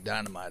cave, that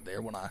dynamite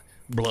there, when I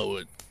blow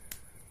it,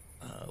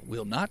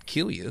 will not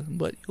kill you,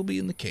 but you'll be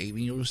in the cave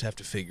and you'll just have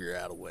to figure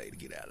out a way to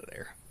get out of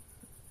there.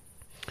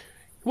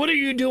 What are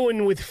you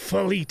doing with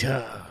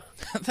Felita?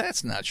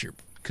 That's not your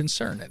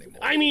concern anymore.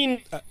 I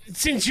mean,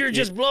 since you're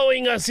just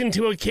blowing us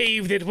into a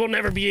cave that we'll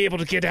never be able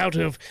to get out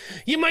of,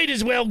 you might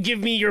as well give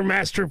me your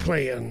master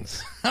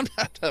plans. I'm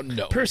not,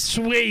 no.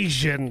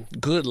 Persuasion.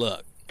 Good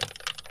luck.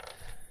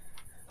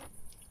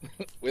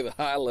 With a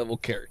high-level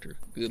character.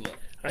 Good luck.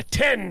 A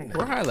 10.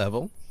 We're high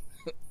level.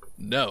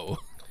 No.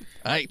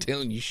 I ain't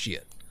telling you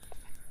shit.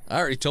 I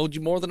already told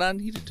you more than I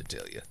needed to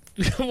tell you.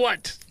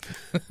 What?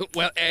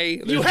 Well,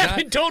 You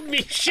haven't told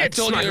me shit, I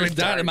told you there's Smartard.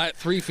 dynamite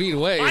 3 feet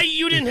away.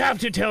 You didn't have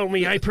to tell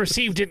me. I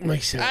perceived it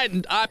myself.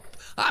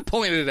 I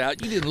pointed it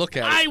out. You didn't look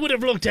at it. I would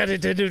have looked at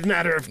it in a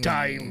matter of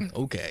time.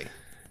 Okay.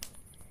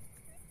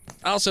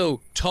 I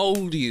also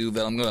told you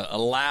that I'm going to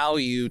allow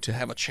you to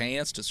have a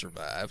chance to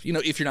survive. You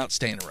know, if you're not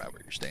standing right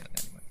where you're standing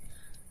anyway.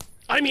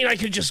 I mean, I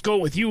could just go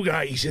with you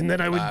guys, and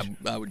then I would...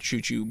 I would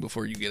shoot you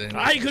before you get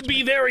anywhere. I could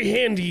be very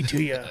handy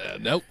to you.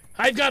 Nope.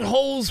 I've got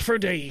holes for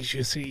days,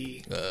 you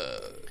see.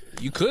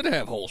 You could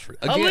have holes for...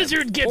 A Again,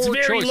 lizard gets poor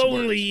very choice of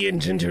lonely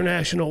in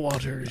international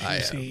waters, you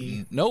words.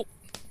 see. Nope.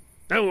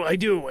 Oh, I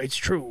do. It's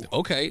true.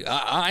 Okay,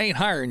 I ain't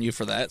hiring you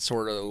for that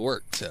sort of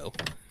work, so...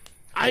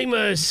 I'm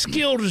a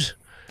skilled...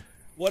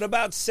 What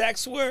about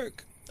sex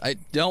work? I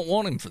don't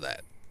want him for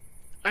that.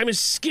 I'm a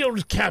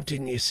skilled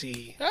captain, you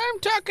see. I'm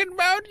talking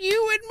about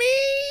you and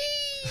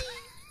me.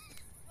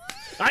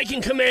 I can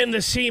command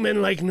the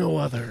seamen like no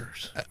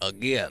others.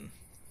 Again,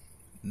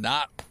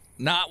 not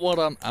what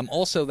I'm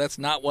also, that's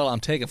not what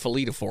I'm taking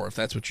Felita for, if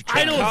that's what you're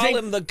trying I don't to Call think-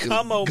 him the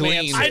Como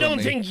Glean. Man. I don't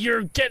me. think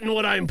you're getting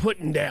what I'm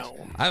putting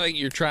down. I think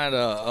you're trying to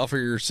offer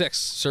your sex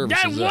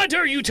services. Now, what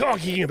are you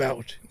talking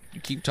about?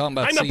 You keep talking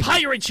about I'm a seamen.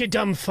 pirate, you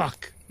dumb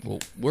fuck. Well,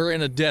 we're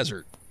in a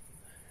desert.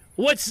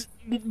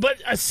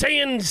 But a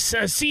sea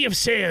of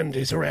sand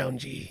is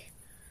around ye.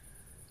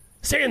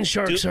 Sand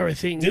sharks are a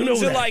thing. You know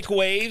Dudes are that. like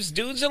waves.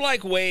 Dudes are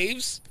like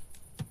waves.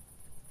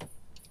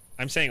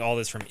 I'm saying all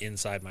this from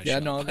inside my Yeah,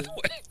 shell. no. by the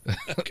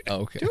way.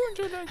 Okay.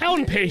 How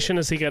impatient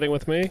is he getting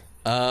with me?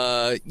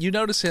 You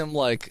notice him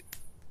like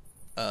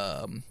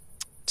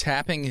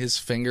tapping his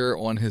finger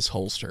on his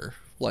holster.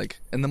 Like,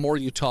 and the more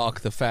you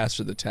talk, the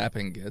faster the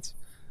tapping gets.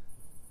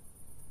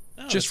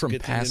 Oh, Just that's a from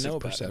good thing to know passive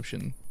about him.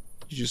 perception.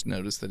 You just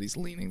notice that he's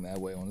leaning that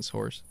way on his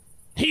horse.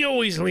 He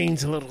always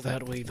leans a little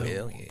that way, though.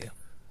 Well, yeah.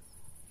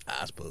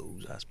 I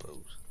suppose.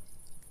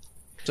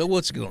 So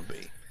what's it going to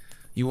be?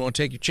 You want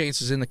to take your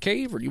chances in the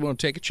cave, or do you want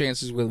to take your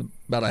chances with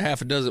about a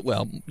half a dozen,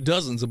 well,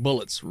 dozens of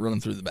bullets running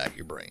through the back of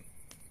your brain?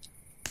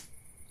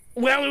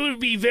 Well, it would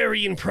be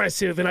very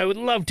impressive, and I would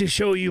love to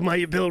show you my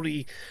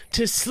ability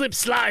to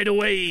slide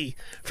away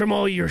from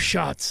all your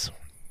shots.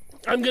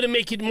 I'm going to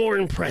make it more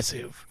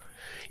impressive.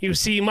 You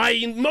see,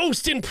 my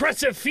most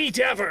impressive feat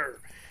ever.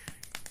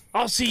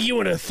 I'll see you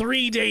in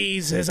 3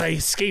 days as I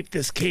escape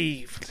this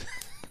cave.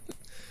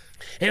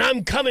 And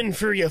I'm coming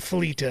for you,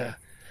 Felita.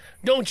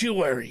 Don't you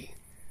worry.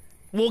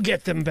 We'll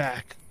get them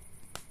back.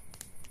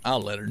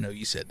 I'll let her know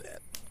you said that.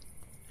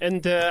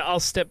 And I'll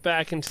step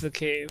back into the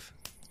cave.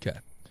 Okay.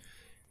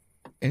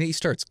 And he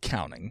starts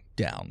counting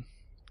down.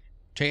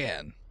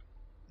 10,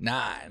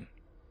 9,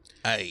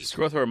 8.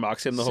 Scrothor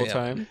mocks him the whole 7.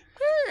 time.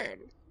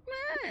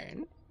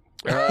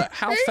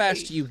 How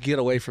fast do you get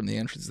away from the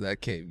entrance of that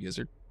cave,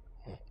 Gizzard?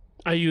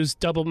 I use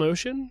double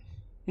movement.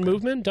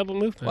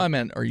 Well, I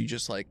meant, are you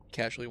just like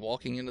casually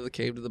walking into the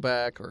cave to the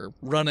back, or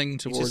running He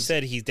towards? just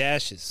said he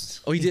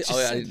dashes. Oh, he did. just Oh,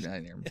 yeah, I said-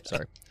 didn't hear him.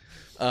 Sorry.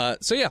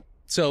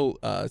 So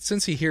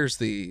since he hears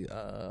the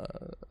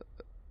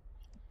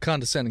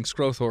condescending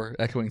Skrothor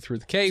echoing through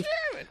the cave.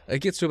 It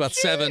gets to about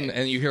 7,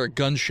 and you hear a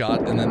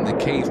gunshot, and then the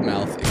cave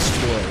mouth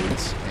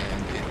explodes,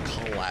 and it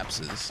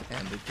collapses,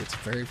 and it gets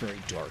very, very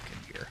dark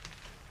in here.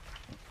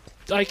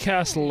 I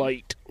cast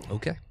light.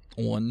 Okay.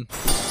 On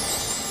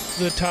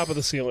The top of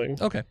the ceiling.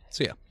 Okay,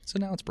 so yeah. So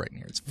now it's bright in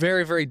here. It's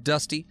very, very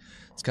dusty.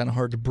 It's kind of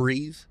hard to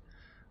breathe.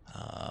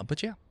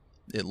 But yeah,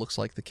 it looks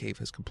like the cave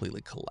has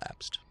completely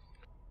collapsed.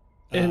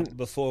 And-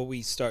 before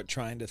we start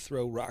trying to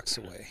throw rocks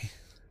away,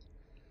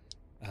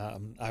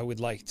 I would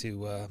like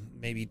to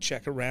maybe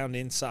check around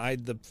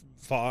inside the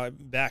far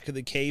back of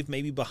the cave,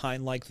 maybe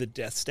behind like the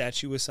death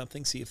statue or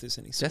something, see if there's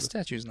any sort Death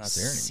statue's not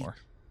there anymore.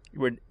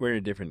 We're in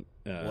a different.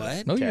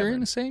 What? No, you're cavern. in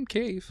the same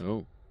cave.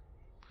 Oh,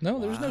 No,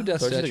 there's no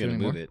death so I was just statue gonna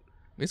anymore. move it.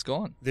 It's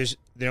gone. There's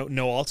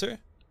no altar?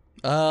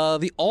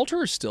 The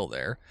altar is still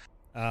there.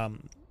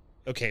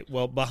 Okay,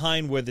 well,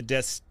 behind where the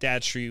death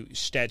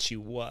statue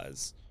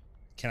was,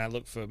 can I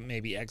look for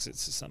maybe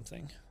exits or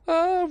something?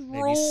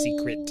 Maybe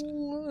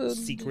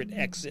Secret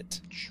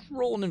exit.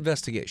 Roll an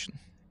investigation.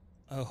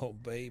 Oh,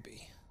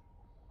 baby.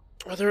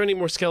 Are there any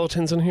more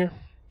skeletons in here?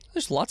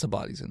 There's lots of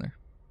bodies in there.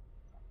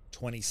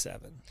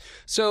 27.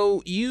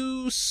 So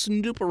you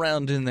snoop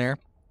around in there,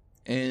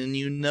 and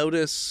you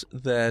notice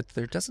that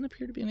there doesn't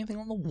appear to be anything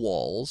on the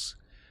walls.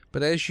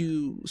 But as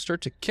you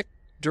start to kick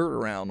dirt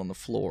around on the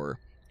floor,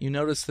 you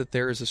notice that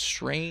there is a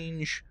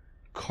strange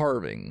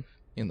carving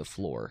in the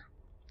floor,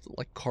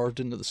 like carved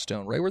into the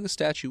stone, right where the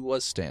statue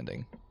was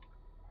standing.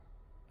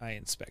 I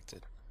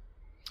inspected.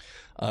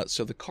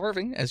 So the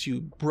carving, as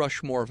you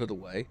brush more of it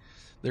away,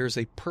 there's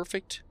a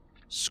perfect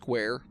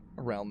square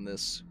around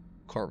this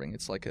carving.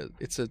 It's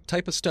a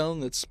type of stone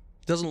that's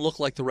doesn't look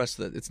like the rest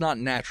of it. It's not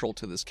natural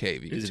to this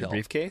cave. You Is can it tell. a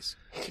briefcase?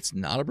 It's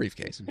not a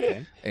briefcase.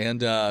 Okay.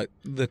 And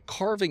the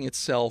carving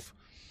itself,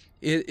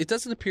 it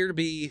doesn't appear to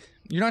be.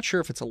 You're not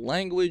sure if it's a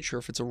language or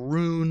if it's a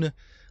rune.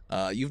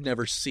 You've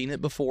never seen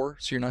it before,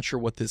 so you're not sure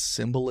what this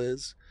symbol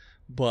is.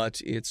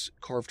 But it's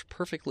carved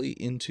perfectly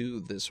into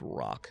this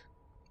rock.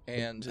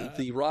 And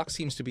the rock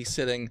seems to be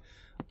sitting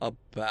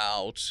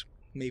about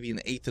maybe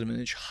 1/8 of an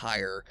inch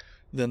higher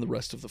than the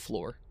rest of the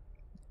floor.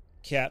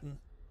 Captain?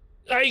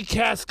 I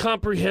cast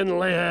comprehend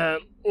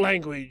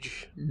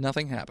language.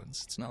 Nothing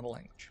happens. It's not a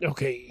language.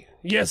 Okay.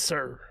 Yes,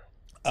 sir.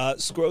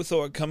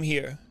 Skrothor, come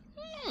here.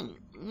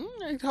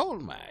 I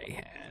hold my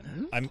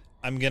hand.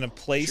 I'm gonna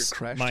place Your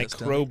crash my test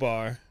done.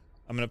 crowbar.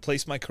 I'm gonna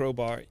place my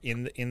crowbar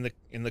in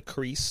the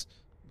crease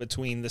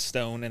between the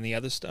stone and the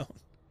other stone,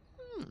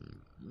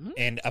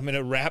 and I'm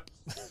gonna wrap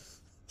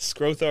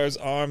Skrothor's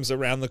arms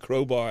around the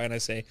crowbar, and I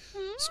say,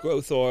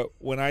 Skrothor,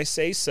 when I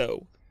say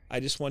so, I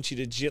just want you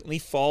to gently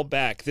fall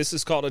back. This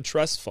is called a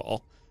trust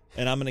fall,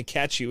 and I'm gonna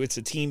catch you. It's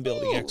a team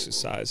building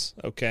exercise.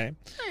 Okay.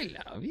 I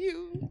love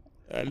you.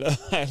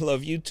 I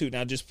love you too.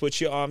 Now just put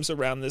your arms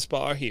around this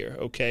bar here,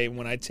 okay?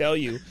 When I tell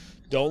you,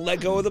 don't let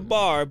go of the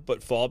bar,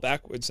 but fall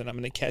backwards, and I'm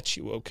going to catch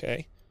you,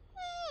 okay?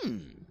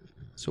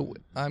 So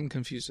I'm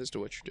confused as to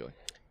what you're doing.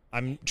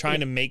 I'm trying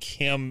to make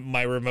him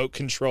my remote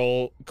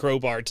control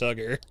crowbar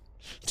tugger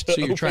to So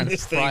you're open trying to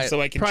this pry thing it-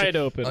 so I can Pry it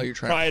open. Oh, you're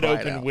trying pry to it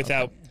pry open out.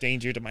 without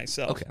danger to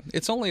myself. Okay.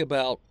 It's only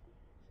about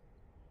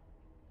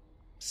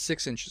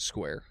 6 inches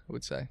square, I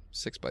would say.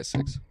 6 by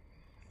 6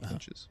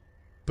 inches.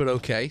 But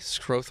okay,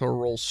 Skrothor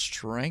rolls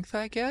strength,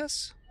 I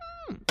guess?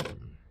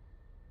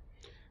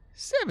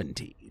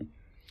 17.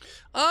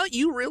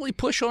 You really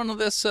push onto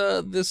this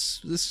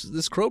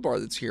this crowbar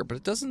that's here, but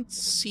it doesn't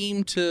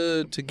seem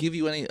to give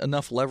you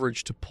enough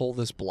leverage to pull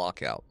this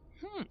block out.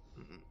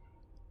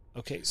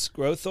 Okay,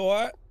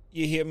 Skrothor,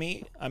 you hear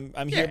me?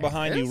 I'm here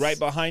behind you, Yes. right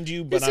behind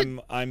you, but Is it-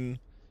 I'm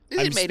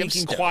it made of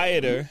speaking stone?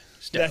 quieter.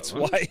 That's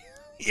Stone? why.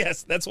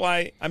 Yes, that's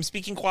why I'm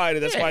speaking quieter.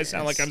 That's why I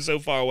sound like Yes. I'm so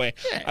far away.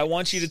 Yes. I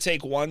want you to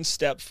take one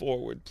step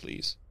forward,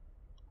 please.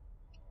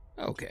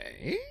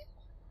 Okay.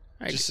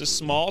 Just a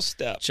small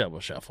step.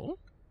 shovel shuffle.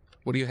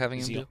 What are you having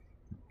him Is he- do?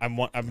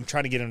 I'm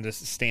trying to get him to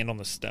stand on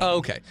the stone. Oh,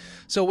 okay.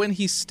 So when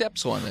he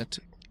steps on it,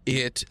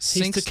 it He's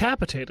sinks.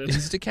 decapitated.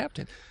 He's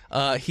decapitated.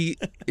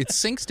 It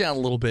sinks down a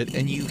little bit,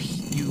 and you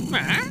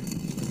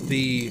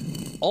the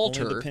Only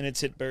altar the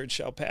penitent bird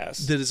shall pass.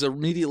 that is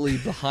immediately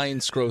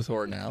behind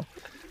Skrothor now.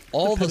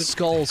 All the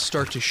skulls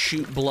start to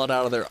shoot blood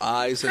out of their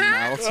eyes and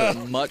mouths at a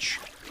much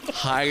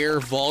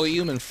higher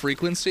volume and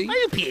frequency. Are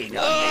you peeing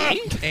on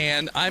me?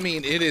 And I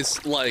mean, it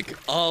is like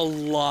a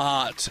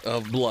lot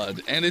of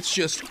blood, and it's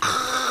just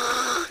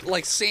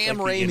like Sam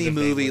Like the end Raimi of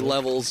movie Beirut.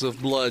 levels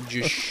of blood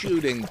just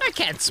shooting. I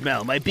can't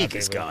smell. My beak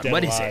is Okay, we're gone. dead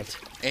What is alive.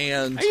 it?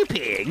 And Are you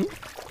peeing?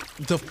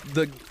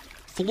 the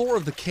floor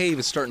of the cave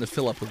is starting to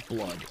fill up with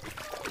blood,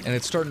 and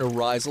it's starting to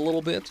rise a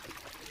little bit,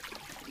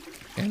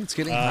 and it's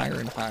getting higher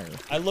and higher.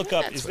 I look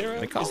up. That's Is what there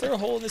they call a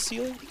hole in the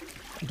ceiling?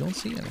 You don't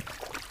see any.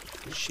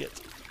 Shit.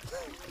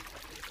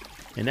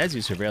 And as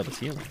you surveil the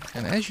ceiling,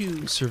 And as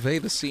you survey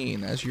the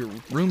scene, as your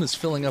room is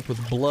filling up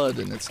with blood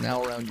and it's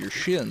now around your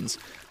shins,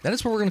 that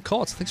is where we're going to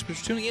call it. So thanks for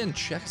tuning in.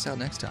 Check us out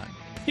next time.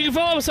 You can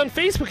follow us on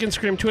Facebook,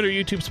 Instagram, Twitter,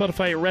 YouTube,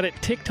 Spotify, Reddit,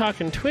 TikTok,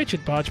 and Twitch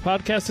at Botch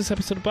Podcast. This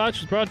episode of Botch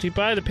is brought to you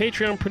by the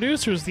Patreon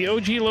producers, the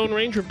OG Lone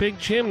Ranger, Big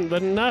Jim, The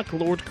Nuck,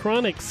 Lord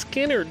Chronic,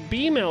 Skinner,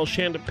 B-Mail,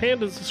 Shanda,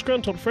 Pandas,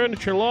 Disgruntled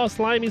Furniture, Lost,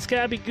 Limey,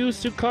 Scabby,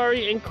 Goose,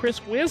 Sukari, and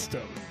Chris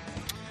Wisdom.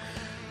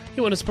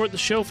 You want to support the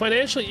show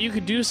financially, you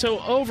could do so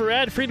over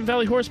at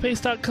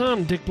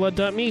freedomvalleyhorsepace.com,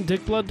 dickblood.me,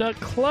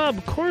 dickblood.club,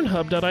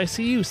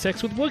 cornhub.icu,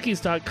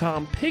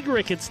 sexwithwookies.com,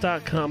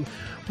 pigrickets.com,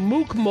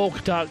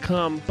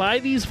 mookmolk.com,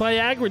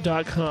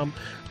 buytheseviagra.com,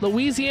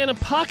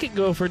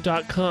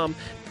 louisianapocketgopher.com,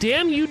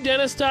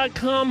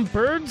 damnyoudennis.com,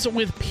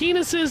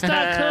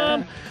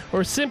 birdswithpenises.com,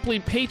 or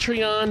simply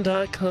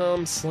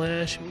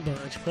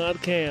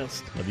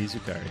patreon.com/botchpodcast. Love you,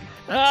 Zukari.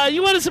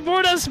 You want to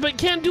support us but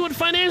can't do it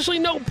financially?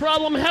 No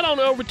problem. Head on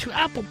over to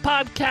Apple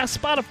Podcasts,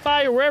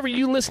 Spotify, or wherever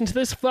you listen to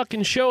this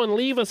fucking show and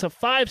leave us a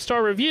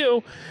 5-star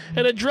review,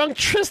 and a drunk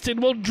Tristan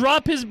will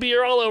drop his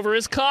beer all over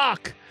his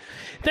cock.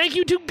 Thank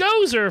you to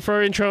Gozer for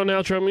our intro and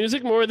outro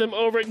music. More of them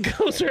over at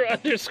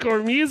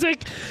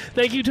Gozer_music.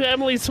 Thank you to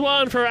Emily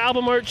Swan for our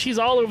album art. She's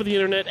all over the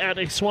internet at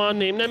a swan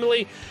named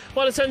Emily.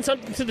 Want to send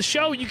something to the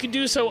show? You can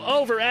do so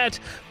over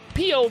at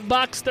P.O.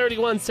 Box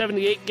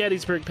 3178,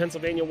 Gettysburg,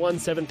 Pennsylvania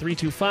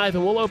 17325,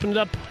 and we'll open it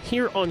up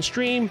here on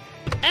stream.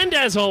 And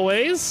as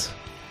always,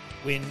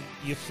 when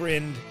your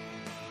friend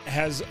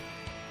has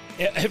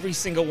every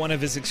single one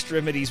of his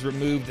extremities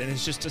removed and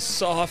it's just a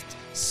soft,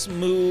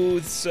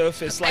 smooth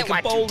surface like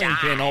a bowling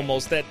pin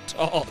almost that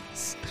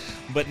talks.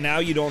 But now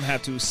you don't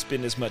have to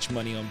spend as much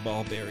money on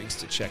ball bearings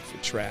to check for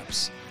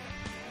traps.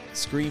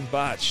 Scream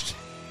botched,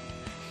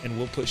 and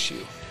we'll push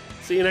you.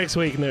 See you next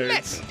week,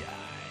 nerds.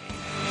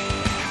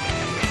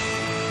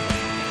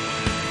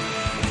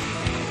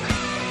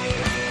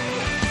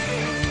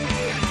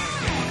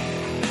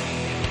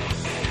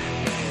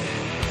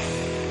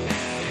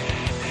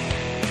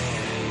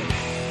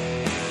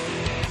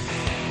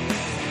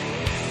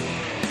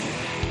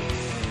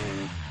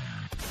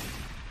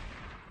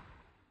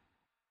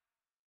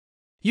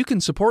 You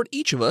can support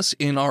each of us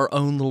in our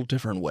own little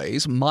different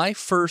ways. My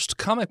first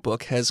comic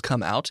book has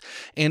come out,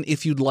 and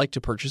if you'd like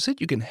to purchase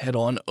it, you can head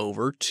on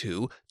over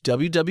to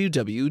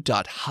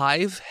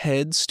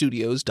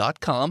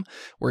www.hiveheadstudios.com,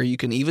 where you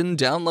can even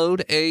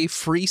download a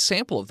free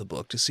sample of the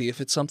book to see if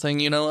it's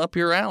something, up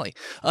your alley.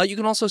 You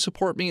can also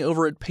support me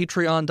over at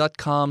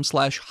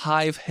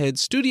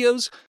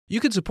patreon.com/hiveheadstudios.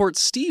 You can support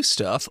Steve's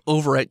stuff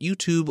over at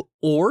YouTube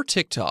or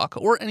TikTok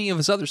or any of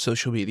his other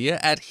social media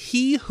at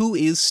He Who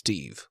Is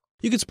Steve.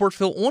 You can support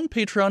Phil on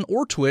Patreon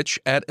or Twitch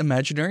at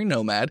Imaginary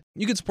Nomad.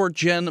 You can support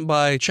Jen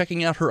by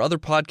checking out her other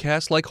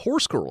podcasts like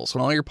Horse Girls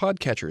on all your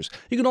podcatchers.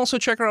 You can also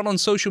check her out on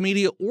social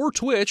media or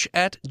Twitch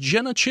at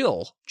Jenna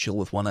Chill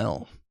with one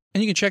L.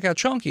 And you can check out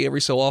Chonky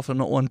every so often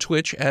on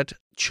Twitch at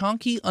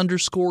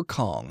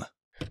Chonky_Kong.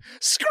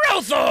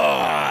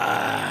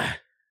 Scrothor!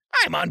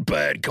 I'm on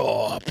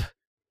Birdcorp.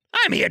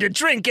 I'm here to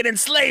drink and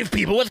enslave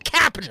people with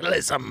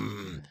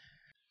capitalism.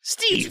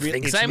 Steve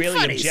thinks I'm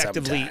funny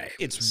sometimes.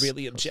 It's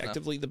really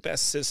objectively the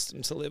best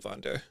system to live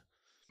under.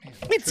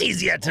 It's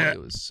easier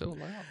to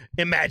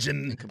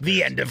imagine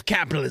the end of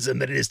capitalism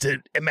than it is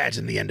to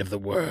imagine the end of the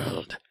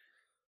world.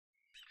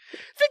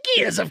 The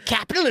gears of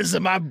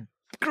capitalism are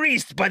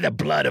greased by the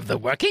blood of the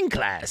working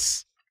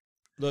class.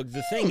 Look,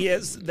 the thing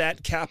is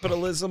that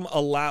capitalism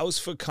allows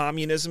for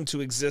communism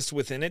to exist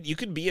within it. You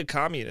could be a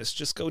communist.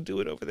 Just go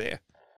do it over there.